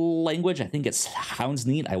the language. I think it sounds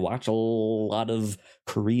neat. I watch a lot of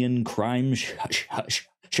Korean crime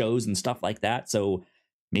shows and stuff like that. So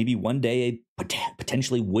maybe one day I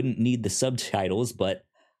potentially wouldn't need the subtitles, but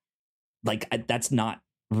like that's not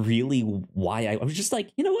really why I was just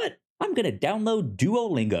like, you know what? I'm going to download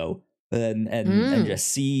Duolingo and just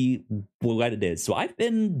see what it is. So I've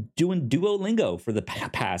been doing Duolingo for the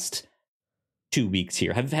past 2 weeks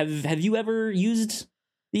here. Have you ever used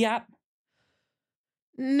the app?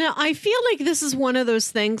 No, I feel like this is one of those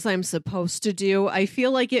things I'm supposed to do. I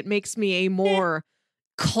feel like it makes me a more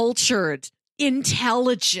cultured,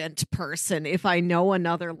 intelligent person if I know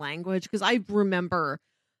another language, because I remember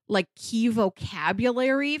like key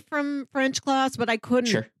vocabulary from French class, but I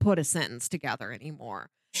couldn't put a sentence together anymore.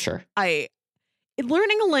 Sure.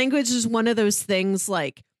 Learning a language is one of those things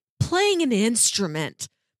like playing an instrument,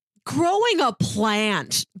 growing a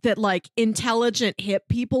plant that like intelligent hip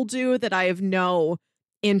people do that I have no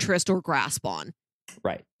interest or grasp on.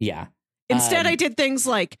 Right. Yeah. Instead, I did things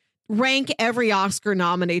like rank every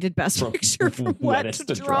Oscar-nominated Best Picture from Wet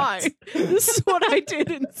to Dry. This is what I did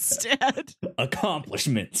instead.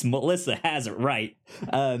 Accomplishments. Melissa has it right.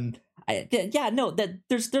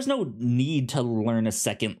 There's no need to learn a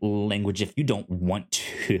second language if you don't want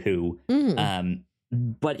to.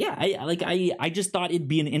 But yeah, I just thought it'd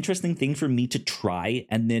be an interesting thing for me to try,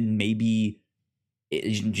 and then maybe,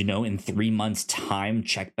 you know, in 3 months' time,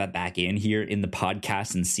 check that back in here in the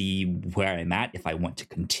podcast and see where I'm at, if I want to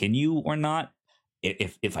continue or not.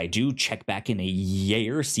 If I do, check back in a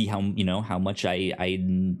year, see how much I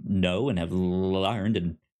know and have learned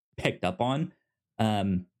and picked up on.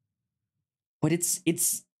 But it's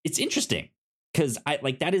interesting because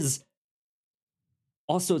that is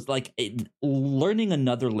also like learning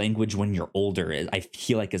another language when you're older. I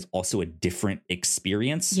feel like is also a different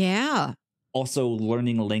experience. Yeah. Also,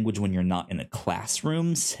 learning a language when you're not in a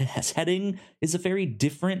classroom setting is a very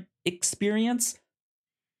different experience.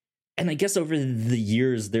 And I guess over the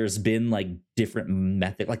years, there's been like different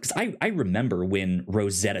methods. Like, 'cause I remember when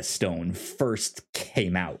Rosetta Stone first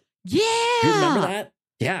came out. Yeah. You remember that?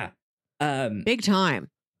 Yeah. Big time.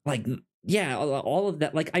 Like, yeah, all of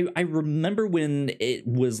that. Like, I remember when it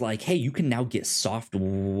was like, hey, you can now get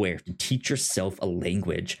software to teach yourself a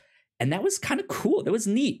language. And that was kind of cool. That was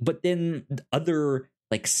neat. But then other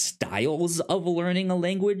like styles of learning a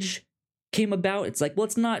language came about. It's like, well,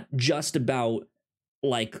 it's not just about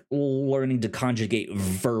like learning to conjugate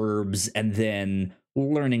verbs and then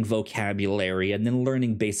learning vocabulary and then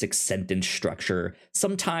learning basic sentence structure.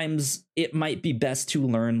 Sometimes it might be best to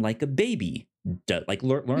learn like a baby does, like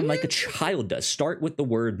learn like a child does. Start with the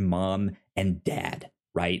word mom and dad,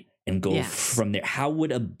 right? And go from there. How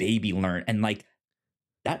would a baby learn? And like,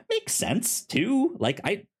 that makes sense too. Like,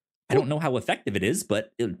 I don't know how effective it is,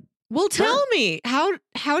 but tell me,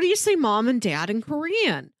 how do you say mom and dad in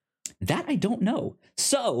Korean? That I don't know.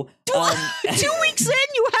 So 2 weeks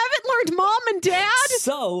in, you haven't learned mom and dad?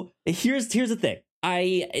 So here's the thing.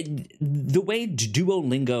 The way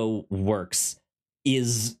Duolingo works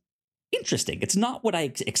is interesting. It's not what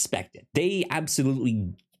I expected. They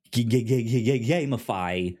absolutely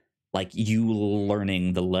gamify like you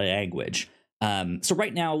learning the language. So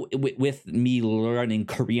right now with me learning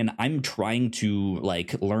Korean, I'm trying to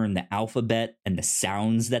like learn the alphabet and the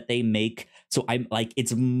sounds that they make. So I'm like,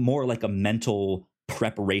 it's more like a mental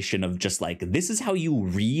preparation of just like, this is how you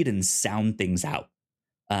read and sound things out.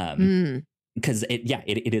 Because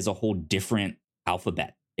it is a whole different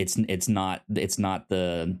alphabet. It's not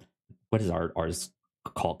the, what is ours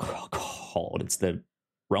called? It's the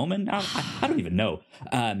Roman? I don't even know.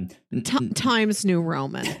 Times New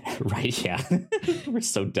Roman. Right, yeah. We're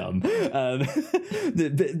so dumb.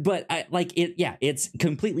 But I like it, yeah, it's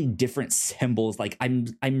completely different symbols. Like I'm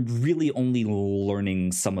really only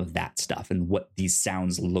learning some of that stuff and what these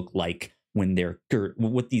sounds look like when they're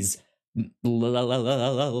what these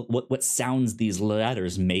what sounds these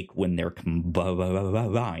letters make when they're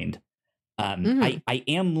combined. I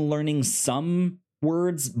am learning some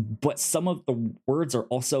words, but some of the words are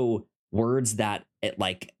also words that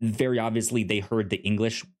like very obviously they heard the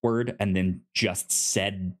English word and then just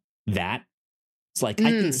said that. It's like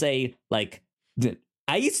I can say like the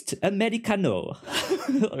iced americano,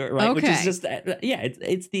 right? Okay. Which is just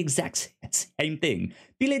it's the exact same thing.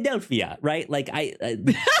 Philadelphia, right? Like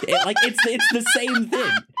it's the same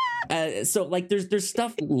thing. So like there's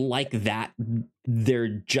stuff like that. They're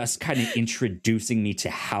just kind of introducing me to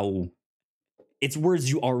how it's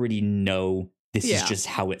words you already know. This is just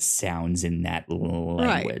how it sounds in that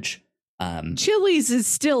language. Right. Chili's is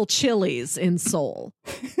still Chili's in Seoul.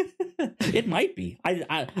 It might be.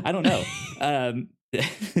 I don't know.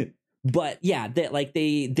 But yeah,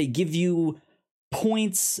 they give you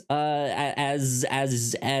points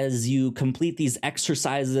as you complete these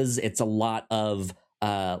exercises. It's a lot of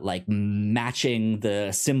like matching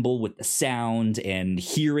the symbol with the sound and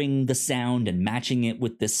hearing the sound and matching it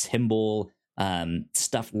with the symbol,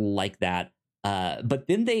 stuff like that. But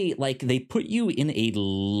then they put you in a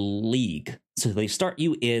league. So they start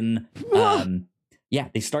you in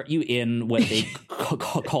they start you in what they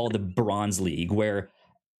call the Bronze League, where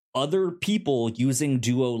other people using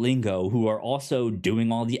Duolingo who are also doing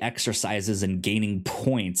all the exercises and gaining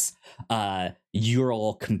points, you're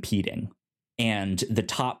all competing. And the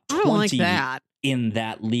top 20 in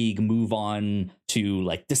that league move on to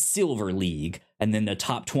like the Silver League, and then the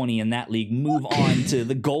top 20 in that league move on to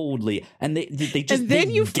the Gold League, and they just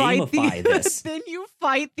then you gamify this. Then you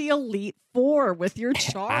fight the Elite Four with your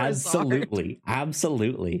Charizard.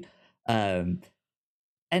 Absolutely. And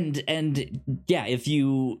yeah, if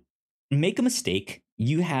you make a mistake,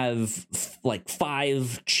 you have like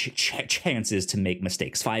 5 chances to make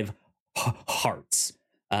mistakes, 5 hearts.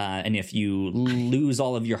 And if you lose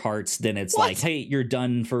all of your hearts, then it's like, hey, you're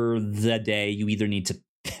done for the day. You either need to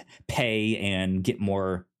pay and get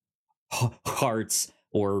more hearts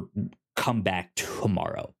or come back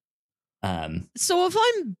tomorrow. So if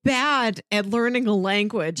I'm bad at learning a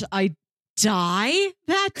language, I die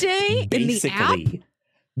that day in the app?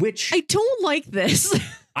 Which I don't like this.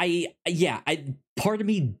 Part of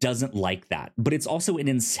me doesn't like that, but it's also an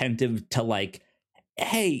incentive to like,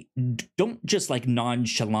 hey, don't just like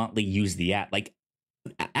nonchalantly use the app, like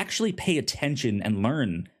actually pay attention and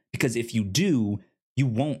learn, because if you do, you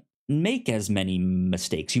won't make as many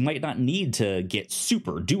mistakes. You might not need to get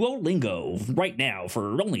super Duolingo right now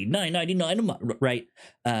for only $9.99 a month, right?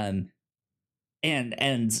 And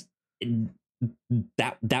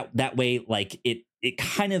that way, like it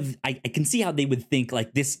kind of, I can see how they would think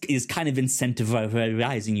like this is kind of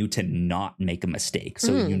incentivizing you to not make a mistake.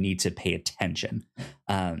 So you need to pay attention.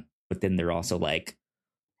 But then they're also like,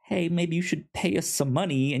 hey, maybe you should pay us some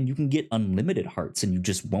money and you can get unlimited hearts and you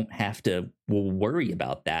just won't have to worry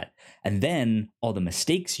about that. And then all the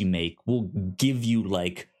mistakes you make will give you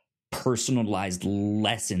like personalized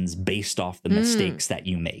lessons based off the mistakes that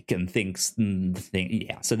you make and things.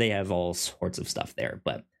 Yeah, so they have all sorts of stuff there,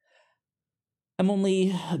 but I'm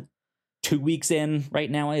only 2 weeks in right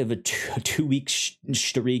now. I have a 2-week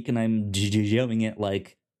streak, and I'm doing it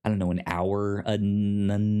like, I don't know, an hour a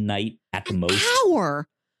night at the most. Hour?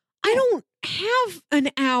 I don't have an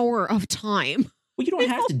hour of time. Well, you don't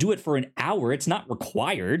have to do it for an hour. It's not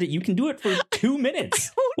required. You can do it for 2 minutes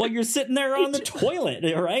while you're sitting there on the toilet,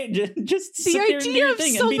 all right? Just sit there and do your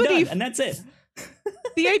thing and be done, and that's it.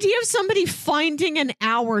 The idea of somebody finding an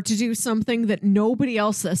hour to do something that nobody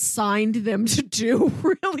else assigned them to do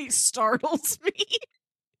really startles me.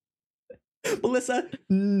 Melissa,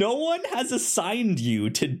 no one has assigned you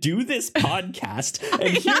to do this podcast,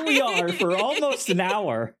 and here we are for almost an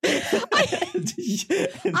hour. I've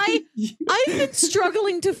been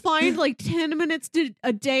struggling to find like 10 minutes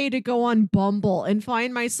a day to go on Bumble and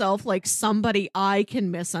find myself like somebody I can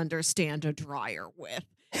misunderstand a dryer with.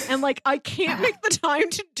 And like, I can't make the time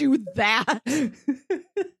to do that.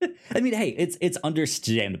 I mean, hey, it's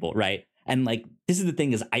understandable, right? And like, this is the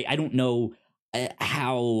thing is, I don't know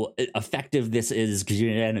how effective this is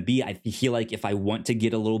going to be. I feel like if I want to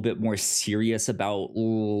get a little bit more serious about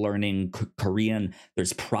learning Korean,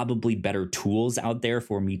 there's probably better tools out there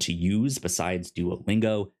for me to use besides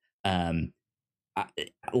Duolingo.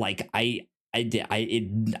 I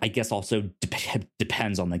guess also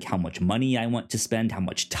depends on like how much money I want to spend, how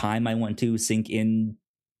much time I want to sink in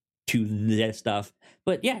to this stuff.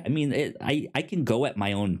 But yeah, I mean, I can go at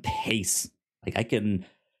my own pace. Like I can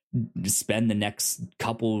spend the next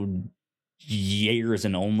couple years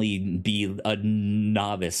and only be a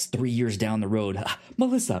novice 3 years down the road.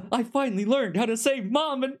 Melissa, I finally learned how to say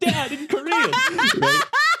mom and dad in Korean.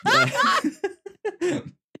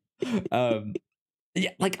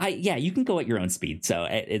 Right? You can go at your own speed. So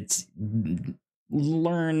it's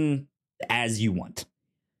learn as you want.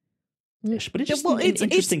 But it's just an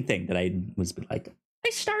interesting thing that I was like, I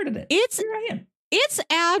started it. Here I am. It's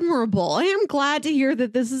admirable. I am glad to hear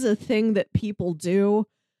that this is a thing that people do.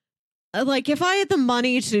 Like, if I had the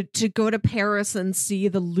money to go to Paris and see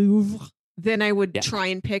the Louvre, then I would try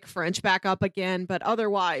and pick French back up again. But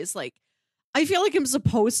otherwise, like, I feel like I'm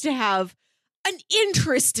supposed to have an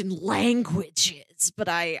interest in languages, but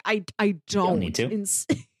I don't need to.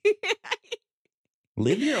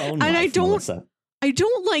 Live your own life, and Melissa. I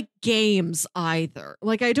don't like games either.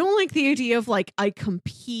 Like, I don't like the idea of like, I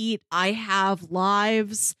compete, I have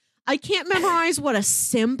lives. I can't memorize what a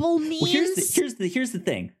symbol means. Well, here's the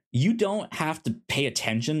thing. You don't have to pay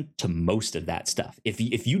attention to most of that stuff.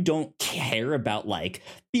 If you don't care about like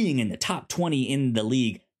being in the top 20 in the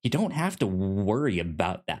league, you don't have to worry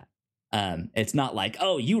about that. It's not like,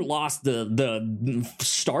 oh, you lost the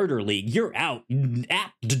starter league, you're out,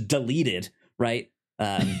 app deleted, right?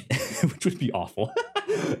 Which would be awful.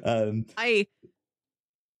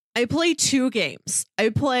 I play 2 games. I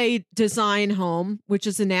play Design Home, which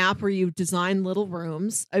is an app where you design little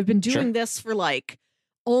rooms. I've been doing this for like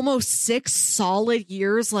almost 6 solid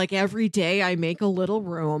years. Like every day I make a little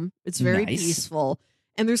room. It's very peaceful.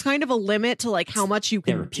 And there's kind of a limit to like how much you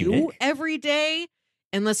can do every day,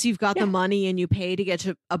 unless you've got the money and you pay to get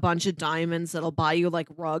a bunch of diamonds that'll buy you like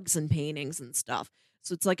rugs and paintings and stuff.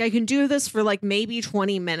 So it's like I can do this for like maybe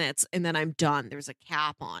 20 minutes and then I'm done. There's a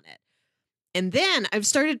cap on it. And then I've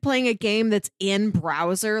started playing a game that's in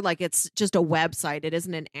browser. Like it's just a website. It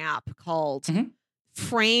isn't an app, called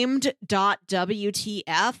framed.wtf.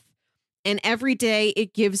 And every day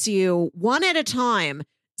it gives you, one at a time,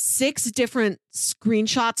 6 different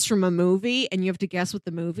screenshots from a movie. And you have to guess what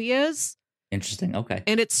the movie is. Interesting. Okay.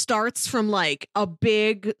 And it starts from like a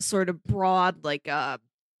big sort of broad, like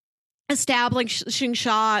establishing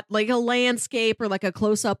shot, like a landscape or like a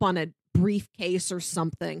close up on a briefcase or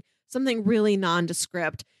something really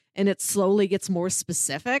nondescript, and it slowly gets more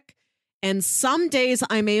specific. And some days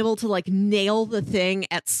I'm able to like nail the thing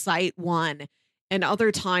at sight one, and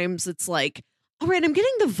other times it's like, all right, I'm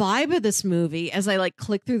getting the vibe of this movie as I like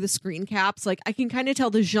click through the screen caps. Like I can kind of tell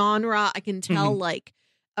the genre, I can tell like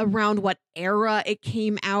around what era it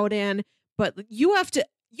came out in, but you have to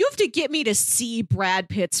get me to see Brad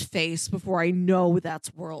Pitt's face before I know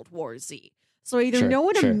that's World War Z. So I either know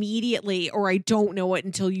it immediately or I don't know it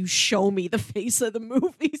until you show me the face of the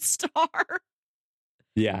movie star.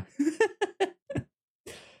 Yeah.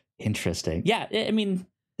 Interesting. Yeah, I mean,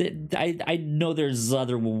 I know there's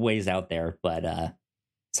other ways out there, but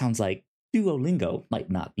sounds like Duolingo might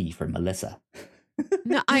not be for Melissa.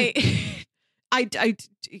 No, I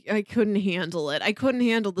couldn't handle it. I couldn't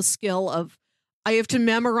handle the skill of, I have to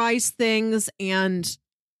memorize things and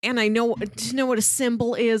I know to know what a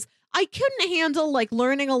symbol is. I couldn't handle like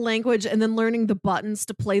learning a language and then learning the buttons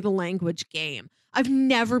to play the language game. I've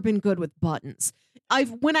never been good with buttons.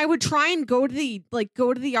 When I would try and go to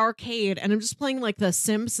the arcade and I'm just playing like the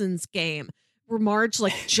Simpsons game where Marge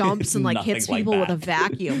like jumps and like hits people with a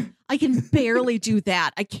vacuum. I can barely do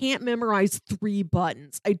that. I can't memorize 3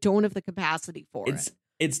 buttons. I don't have the capacity for it.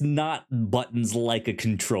 It's not buttons like a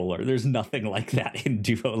controller. There's nothing like that in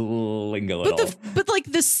Duolingo at all. But like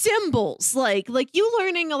the symbols, like you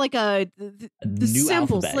learning like the new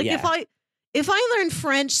symbols. Alphabet, like if I learn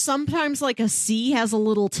French, sometimes like a C has a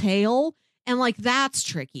little tail, and like that's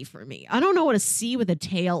tricky for me. I don't know what a C with a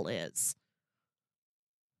tail is.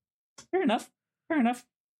 Fair enough.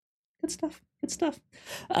 Good stuff.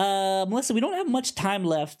 Melissa, we don't have much time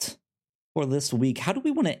left for this week. How do we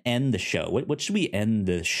want to end the show? What should we end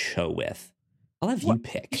the show with? I'll have you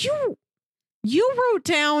pick. You wrote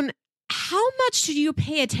down, how much do you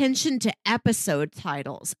pay attention to episode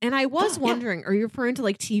titles? And I was wondering, are you referring to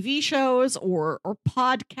like TV shows or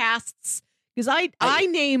podcasts? Because I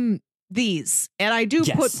name these, and I do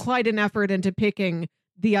put quite an effort into picking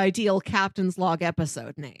the ideal Captain's Log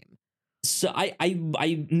episode name. So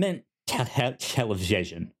I meant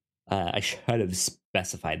television. I should have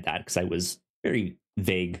specified that because I was very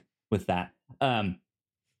vague with that.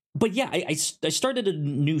 But yeah, I started a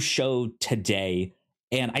new show today,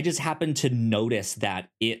 and I just happened to notice that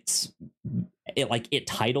it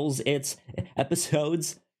titles its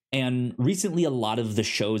episodes. And recently, a lot of the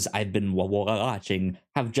shows I've been watching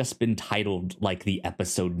have just been titled like the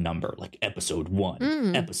episode number, like episode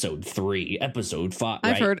 1, episode 3, episode 5.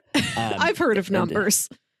 Right? I've heard of numbers.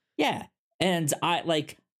 Yeah, and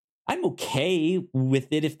I'm okay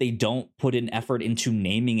with it if they don't put an effort into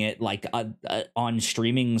naming it. Like on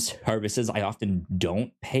streaming services, I often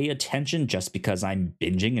don't pay attention just because I'm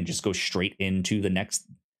binging and just go straight into the next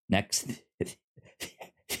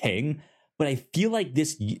thing. But I feel like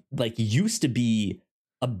this used to be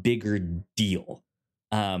a bigger deal.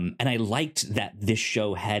 And I liked that this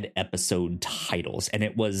show had episode titles, and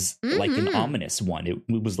it was like an ominous one. It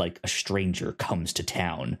was like A Stranger Comes to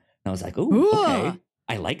Town. And I was like, oh, okay,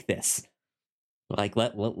 I like this. Like,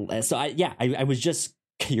 so I was just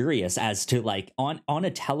curious as to like on a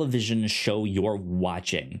television show you're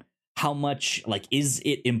watching, how much like is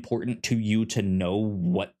it important to you to know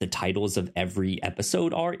what the titles of every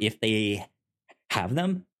episode are if they have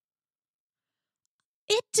them?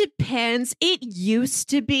 It depends. It used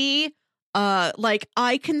to be like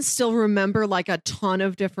I can still remember like a ton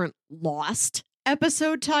of different Lost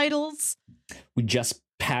episode titles. We just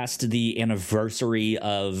passed the anniversary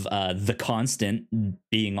of The Constant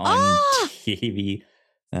being on TV.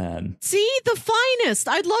 See, the finest.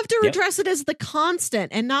 I'd love to address it as The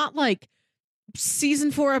Constant and not like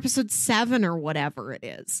season 4, episode 7 or whatever it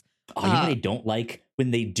is. Oh, you know what I don't like?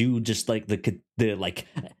 When they do just like the like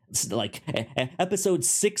episode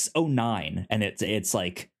 609 and it's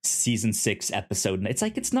like season 6 episode, and it's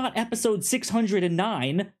like it's not episode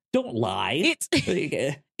 609. Don't lie. It's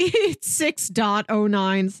 6.09,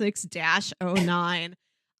 6-09.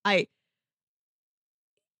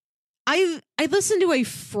 I listened to a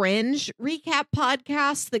Fringe recap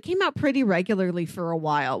podcast that came out pretty regularly for a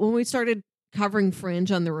while. When we started covering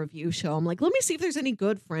Fringe on the review show, I'm like, let me see if there's any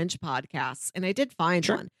good Fringe podcasts. And I did find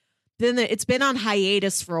one. Then it's been on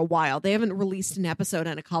hiatus for a while. They haven't released an episode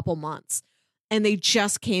in a couple months. And they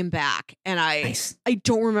just came back. And I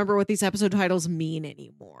don't remember what these episode titles mean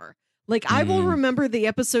anymore. Like, I will remember the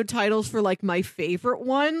episode titles for like my favorite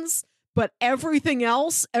ones. But everything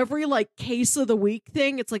else, every like case of the week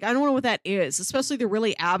thing, it's like, I don't know what that is, especially the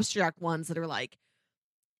really abstract ones that are like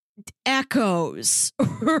echoes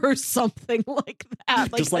or something like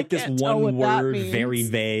that. Just like this one word, very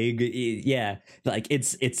vague. Yeah, like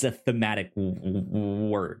it's a thematic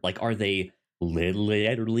word. Like, are they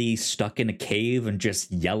literally stuck in a cave and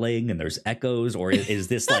just yelling and there's echoes, or is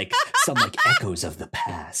this like some like echoes of the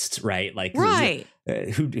past, right? Like, right.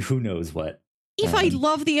 Who knows what? If I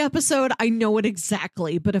love the episode, I know it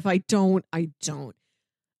exactly. But if I don't, I don't.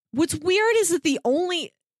 What's weird is that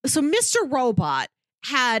so Mr. Robot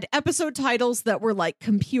had episode titles that were like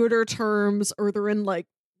computer terms, or they're in like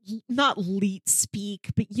not leet speak,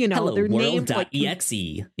 but you know, Hello, they're world. named like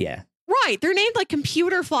 .exe. Yeah. Right. They're named like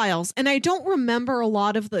computer files. And I don't remember a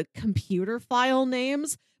lot of the computer file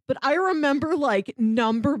names, but I remember like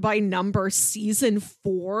number by number season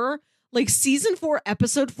 4. Like season 4,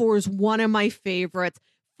 episode 4 is one of my favorites.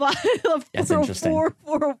 404,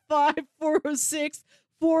 405, 406,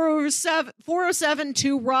 407, 407,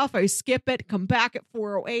 too rough. I skip it, come back at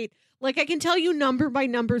 408. Like, I can tell you number by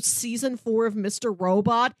number season 4 of Mr.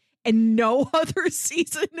 Robot and no other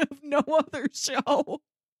season of no other show.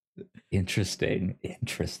 Interesting.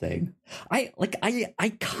 I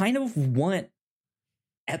kind of want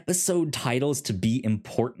episode titles to be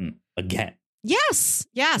important again. Yes.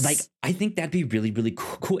 Like, I think that'd be really, really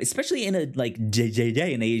cool, especially in a like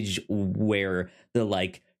day and age where the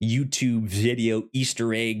like YouTube video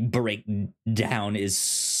Easter egg breakdown is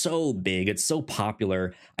so big. It's so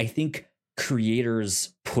popular. I think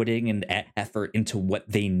creators putting an effort into what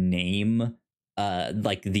they name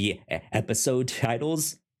like the episode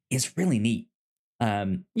titles is really neat.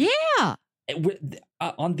 Yeah.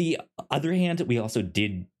 On the other hand, we also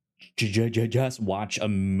did just watch a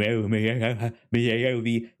movie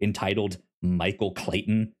entitled Michael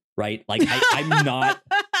Clayton, right? Like, I'm not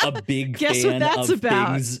a big fan of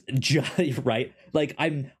things, right? Like,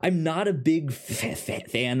 I'm not a big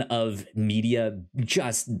fan of media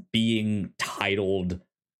just being titled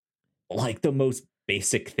like the most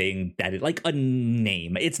basic thing that it, like a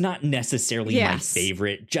name. It's not necessarily my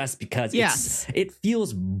favorite just because it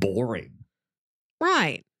feels boring.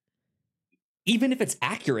 Right. Even if it's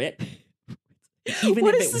accurate, even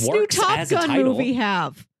what if does it this works new Top as Gun a title, movie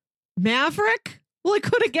have? Maverick? Well, I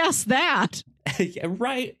could have guessed that. Yeah,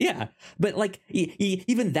 right? Yeah, but like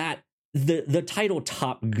even that, the title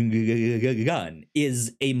Top Gun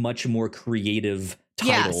is a much more creative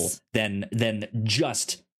title than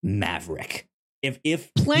just Maverick.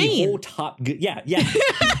 if Plane. the whole Top Gun, yeah. You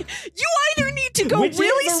either need to go Which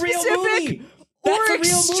really is a real specific movie. That's or a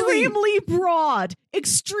real extremely broad.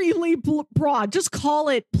 Extremely broad. Just call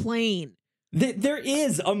it Plane. There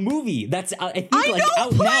is a movie that's I think I like know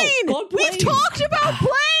out Plane. now called We've Plane. talked about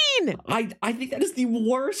Plane. I think that is the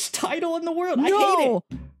worst title in the world. No. I hate it.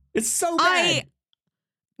 It's so bad.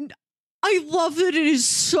 I love that it is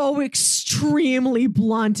so extremely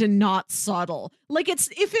blunt and not subtle. Like if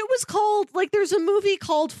it was called, like there's a movie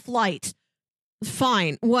called Flight.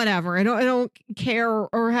 Fine, whatever. I don't care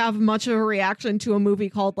or have much of a reaction to a movie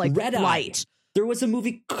called like Red Flight. Eye. There was a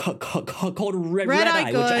movie called Red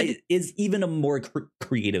Eye, which is even a more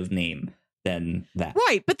creative name than that.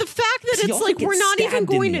 Right, but the fact that He it's also like gets we're not even stabbed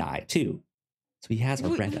going in to the eye too. So he has a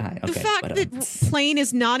red eye. Okay, the fact that Plane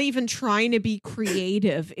is not even trying to be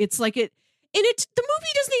creative. It's like the movie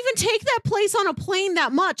doesn't even take that place on a plane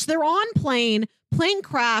that much. They're on plane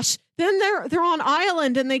crash, then they're on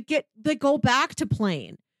island and they go back to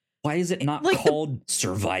plane. Why is it not like called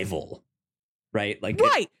Survival? Right? Like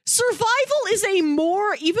right. Survival is even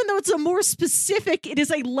though it's a more specific, it is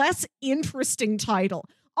a less interesting title.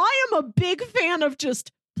 I am a big fan of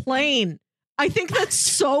just Plane. I think that's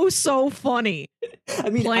so funny. I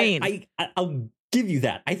mean, Plane. I'll give you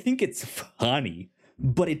that. I think it's funny,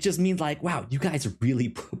 but it just means like, wow, you guys really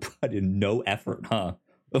put in no effort, huh?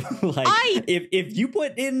 Like, if you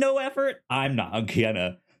put in no effort, I'm not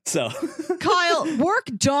gonna. So, Kyle, work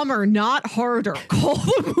dumber, not harder. Call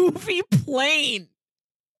the movie Plane.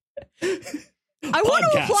 I want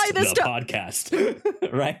to apply this to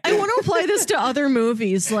podcast, right? I want to apply this to other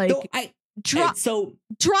movies, like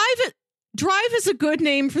Drive is a good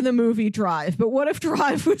name for the movie Drive, but what if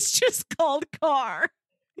Drive was just called Car?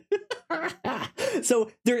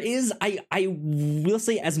 So there is, I will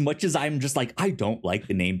say, as much as I'm just like, I don't like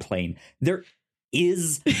the name Plane, there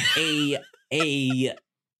is what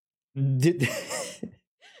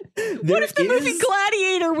if the movie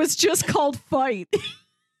Gladiator was just called Fight?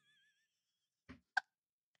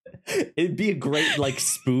 It'd be a great like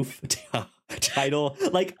spoof title.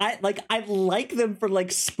 I like them for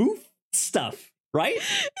like spoof stuff, right?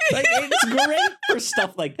 Like it's great for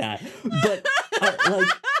stuff like that. But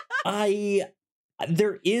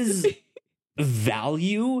there is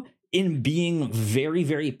value in being very,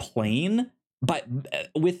 very plain, but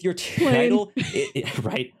with your title,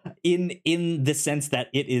 right? In the sense that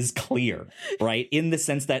it is clear, right? In the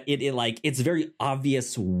sense that it's very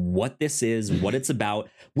obvious what this is, what it's about,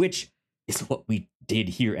 which is what we did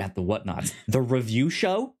here at the Whatnots, the review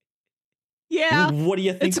show. Yeah. What do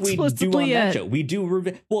you think we do on that show? We do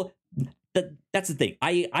review. Well, that's the thing.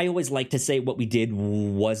 I always like to say what we did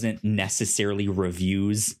wasn't necessarily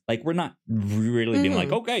reviews. Like, we're not really being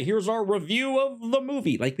like, okay, here's our review of the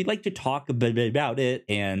movie. Like, we like to talk a bit about it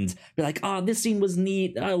and be like, oh, this scene was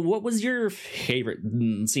neat. What was your favorite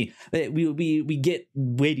scene? We get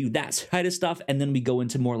way to that side of stuff, and then we go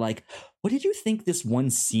into more like, what did you think this one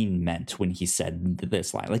scene meant when he said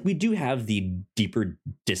this line? Like, we do have the deeper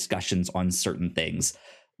discussions on certain things,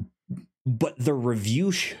 but the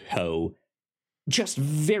review show just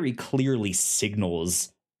very clearly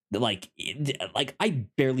signals that, like I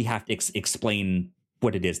barely have to explain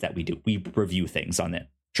what it is that we do. We review things on it.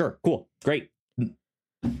 Sure, cool, great.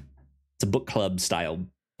 It's a book club style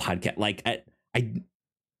podcast. Like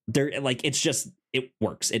it's just, it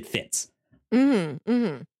works, it fits. But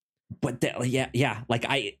like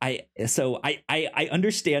I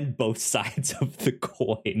understand both sides of the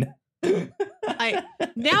coin.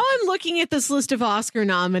 Now I'm looking at this list of Oscar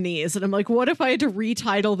nominees and I'm like, what if I had to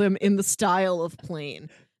retitle them in the style of Plane?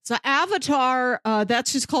 So Avatar,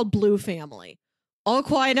 that's just called Blue Family. All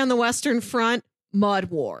Quiet on the Western Front, Mud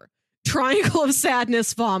War. Triangle of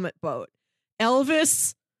Sadness, Vomit Boat.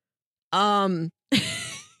 Elvis, Hot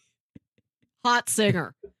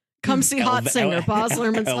Singer. Come see Hot Singer. Baz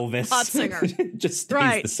Luhrmann's Elvis. Hot Singer. Just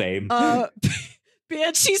stays the same.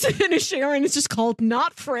 Banshees of Inisherin is just called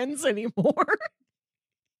Not Friends Anymore.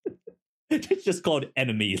 It's just called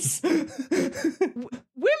Enemies. Women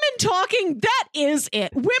Talking, that is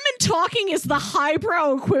it. Women Talking is the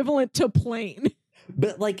highbrow equivalent to Plane.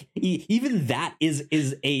 But like even that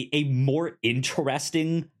is a more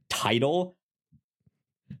interesting title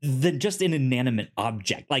than just an inanimate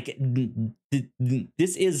object. Like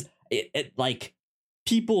this is like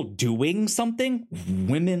people doing something,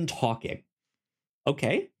 women talking.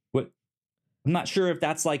 Okay, what? I'm not sure if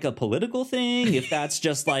that's like a political thing, if that's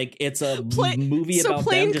just like it's a movie about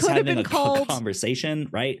them just having a conversation,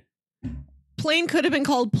 right? Plane could have been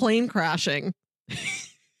called Plane Crashing.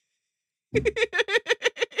 You're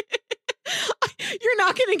you're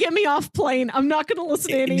not going to get me off plane, I'm not going to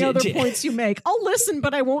listen to any other points you make. I'll listen,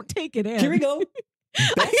 but I won't take it in. Here we go.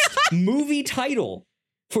 Best movie title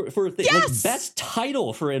like best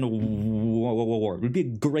title for an award would be a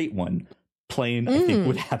great one. Plane, I think,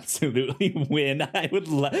 would absolutely win. I would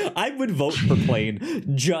vote for Plane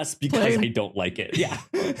just because I don't like it. Yeah,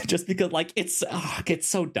 just because like it's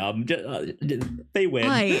so dumb. They win.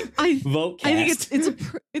 I vote Cast. I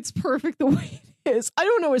think it's perfect the way it is. I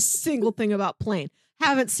don't know a single thing about Plane.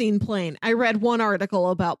 Haven't seen Plane. I read one article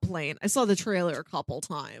about Plane. I saw the trailer a couple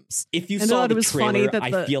times. If you saw the trailer,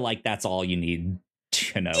 I feel like that's all you need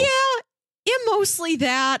to know. Yeah, mostly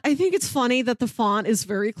that. I think it's funny that the font is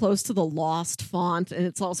very close to the Lost font, and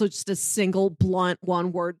it's also just a single, blunt,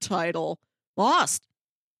 one-word title. Lost.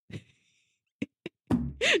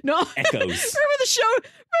 No. Echoes.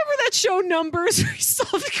 Remember that show Numbers, where he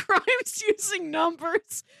solved crimes using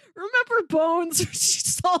numbers? Remember Bones, where she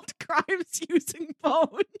solved crimes using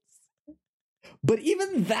bones? But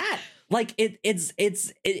even that, like, it's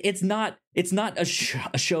not a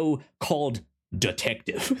show called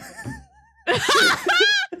Detective.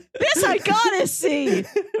 This I gotta see.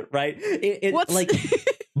 Right? What's like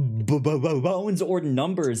Bones or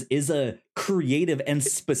Numbers is a creative and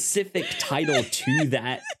specific title to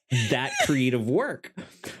that creative work,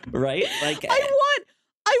 right? Like I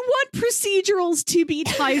want procedurals to be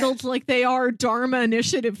titled like they are Dharma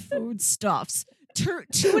Initiative foodstuffs. Tune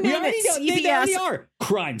in at CBS. They already are.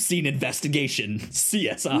 Crime Scene Investigation,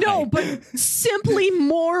 CSI. No, but simply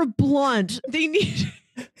more blunt. They need.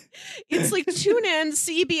 It's like tune in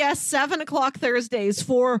CBS 7:00 Thursdays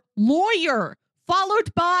for Lawyer,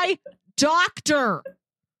 followed by Doctor.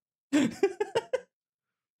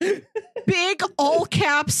 Big all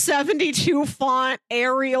caps 72 font,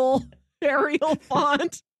 Arial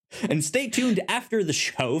font. And stay tuned after the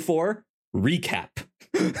show for recap.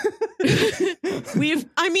 News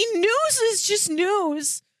is just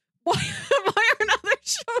news. Why aren't other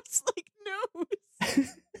shows like news?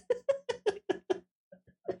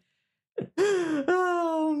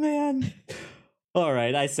 Oh man. All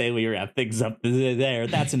right, I say we wrap things up there.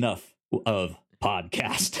 That's enough of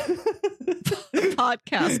podcast.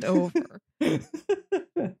 Podcast over.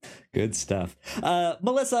 Good stuff.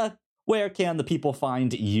 Melissa, where can the people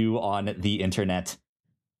find you on the internet?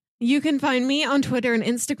 You can find me on Twitter and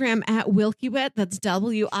Instagram at WilkyWit. That's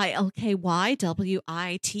WilkyWit,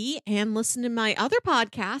 and listen to my other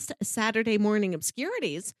podcast, Saturday Morning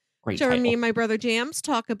Obscurities. Great Join title. me and my brother Jams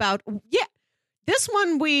talk about this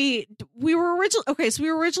one. We were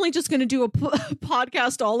originally just going to do a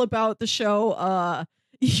podcast all about the show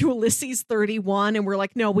Ulysses 31, and we're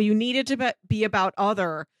like, no, we needed to be about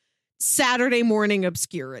other Saturday morning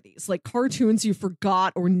obscurities, like cartoons you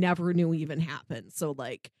forgot or never knew even happened. So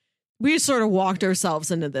like we sort of walked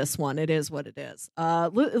ourselves into this one. It is what it is.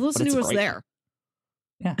 Listen to us there.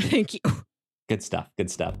 Yeah. Thank you. Good stuff.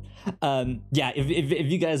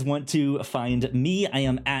 If you guys want to find me, I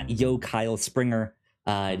am at Yo Kyle Springer.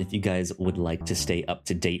 And if you guys would like to stay up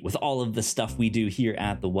to date with all of the stuff we do here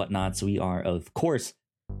at the Whatnots, we are, of course,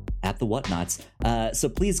 at the Whatnots. So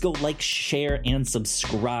please go like, share, and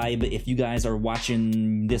subscribe. If you guys are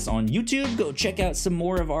watching this on YouTube, go check out some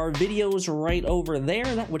more of our videos right over there.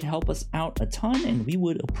 That would help us out a ton, and we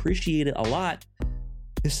would appreciate it a lot.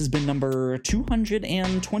 This has been number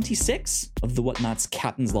 226 of the Whatnots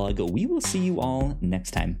Captain's Log. We will see you all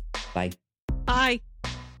next time. Bye. Bye.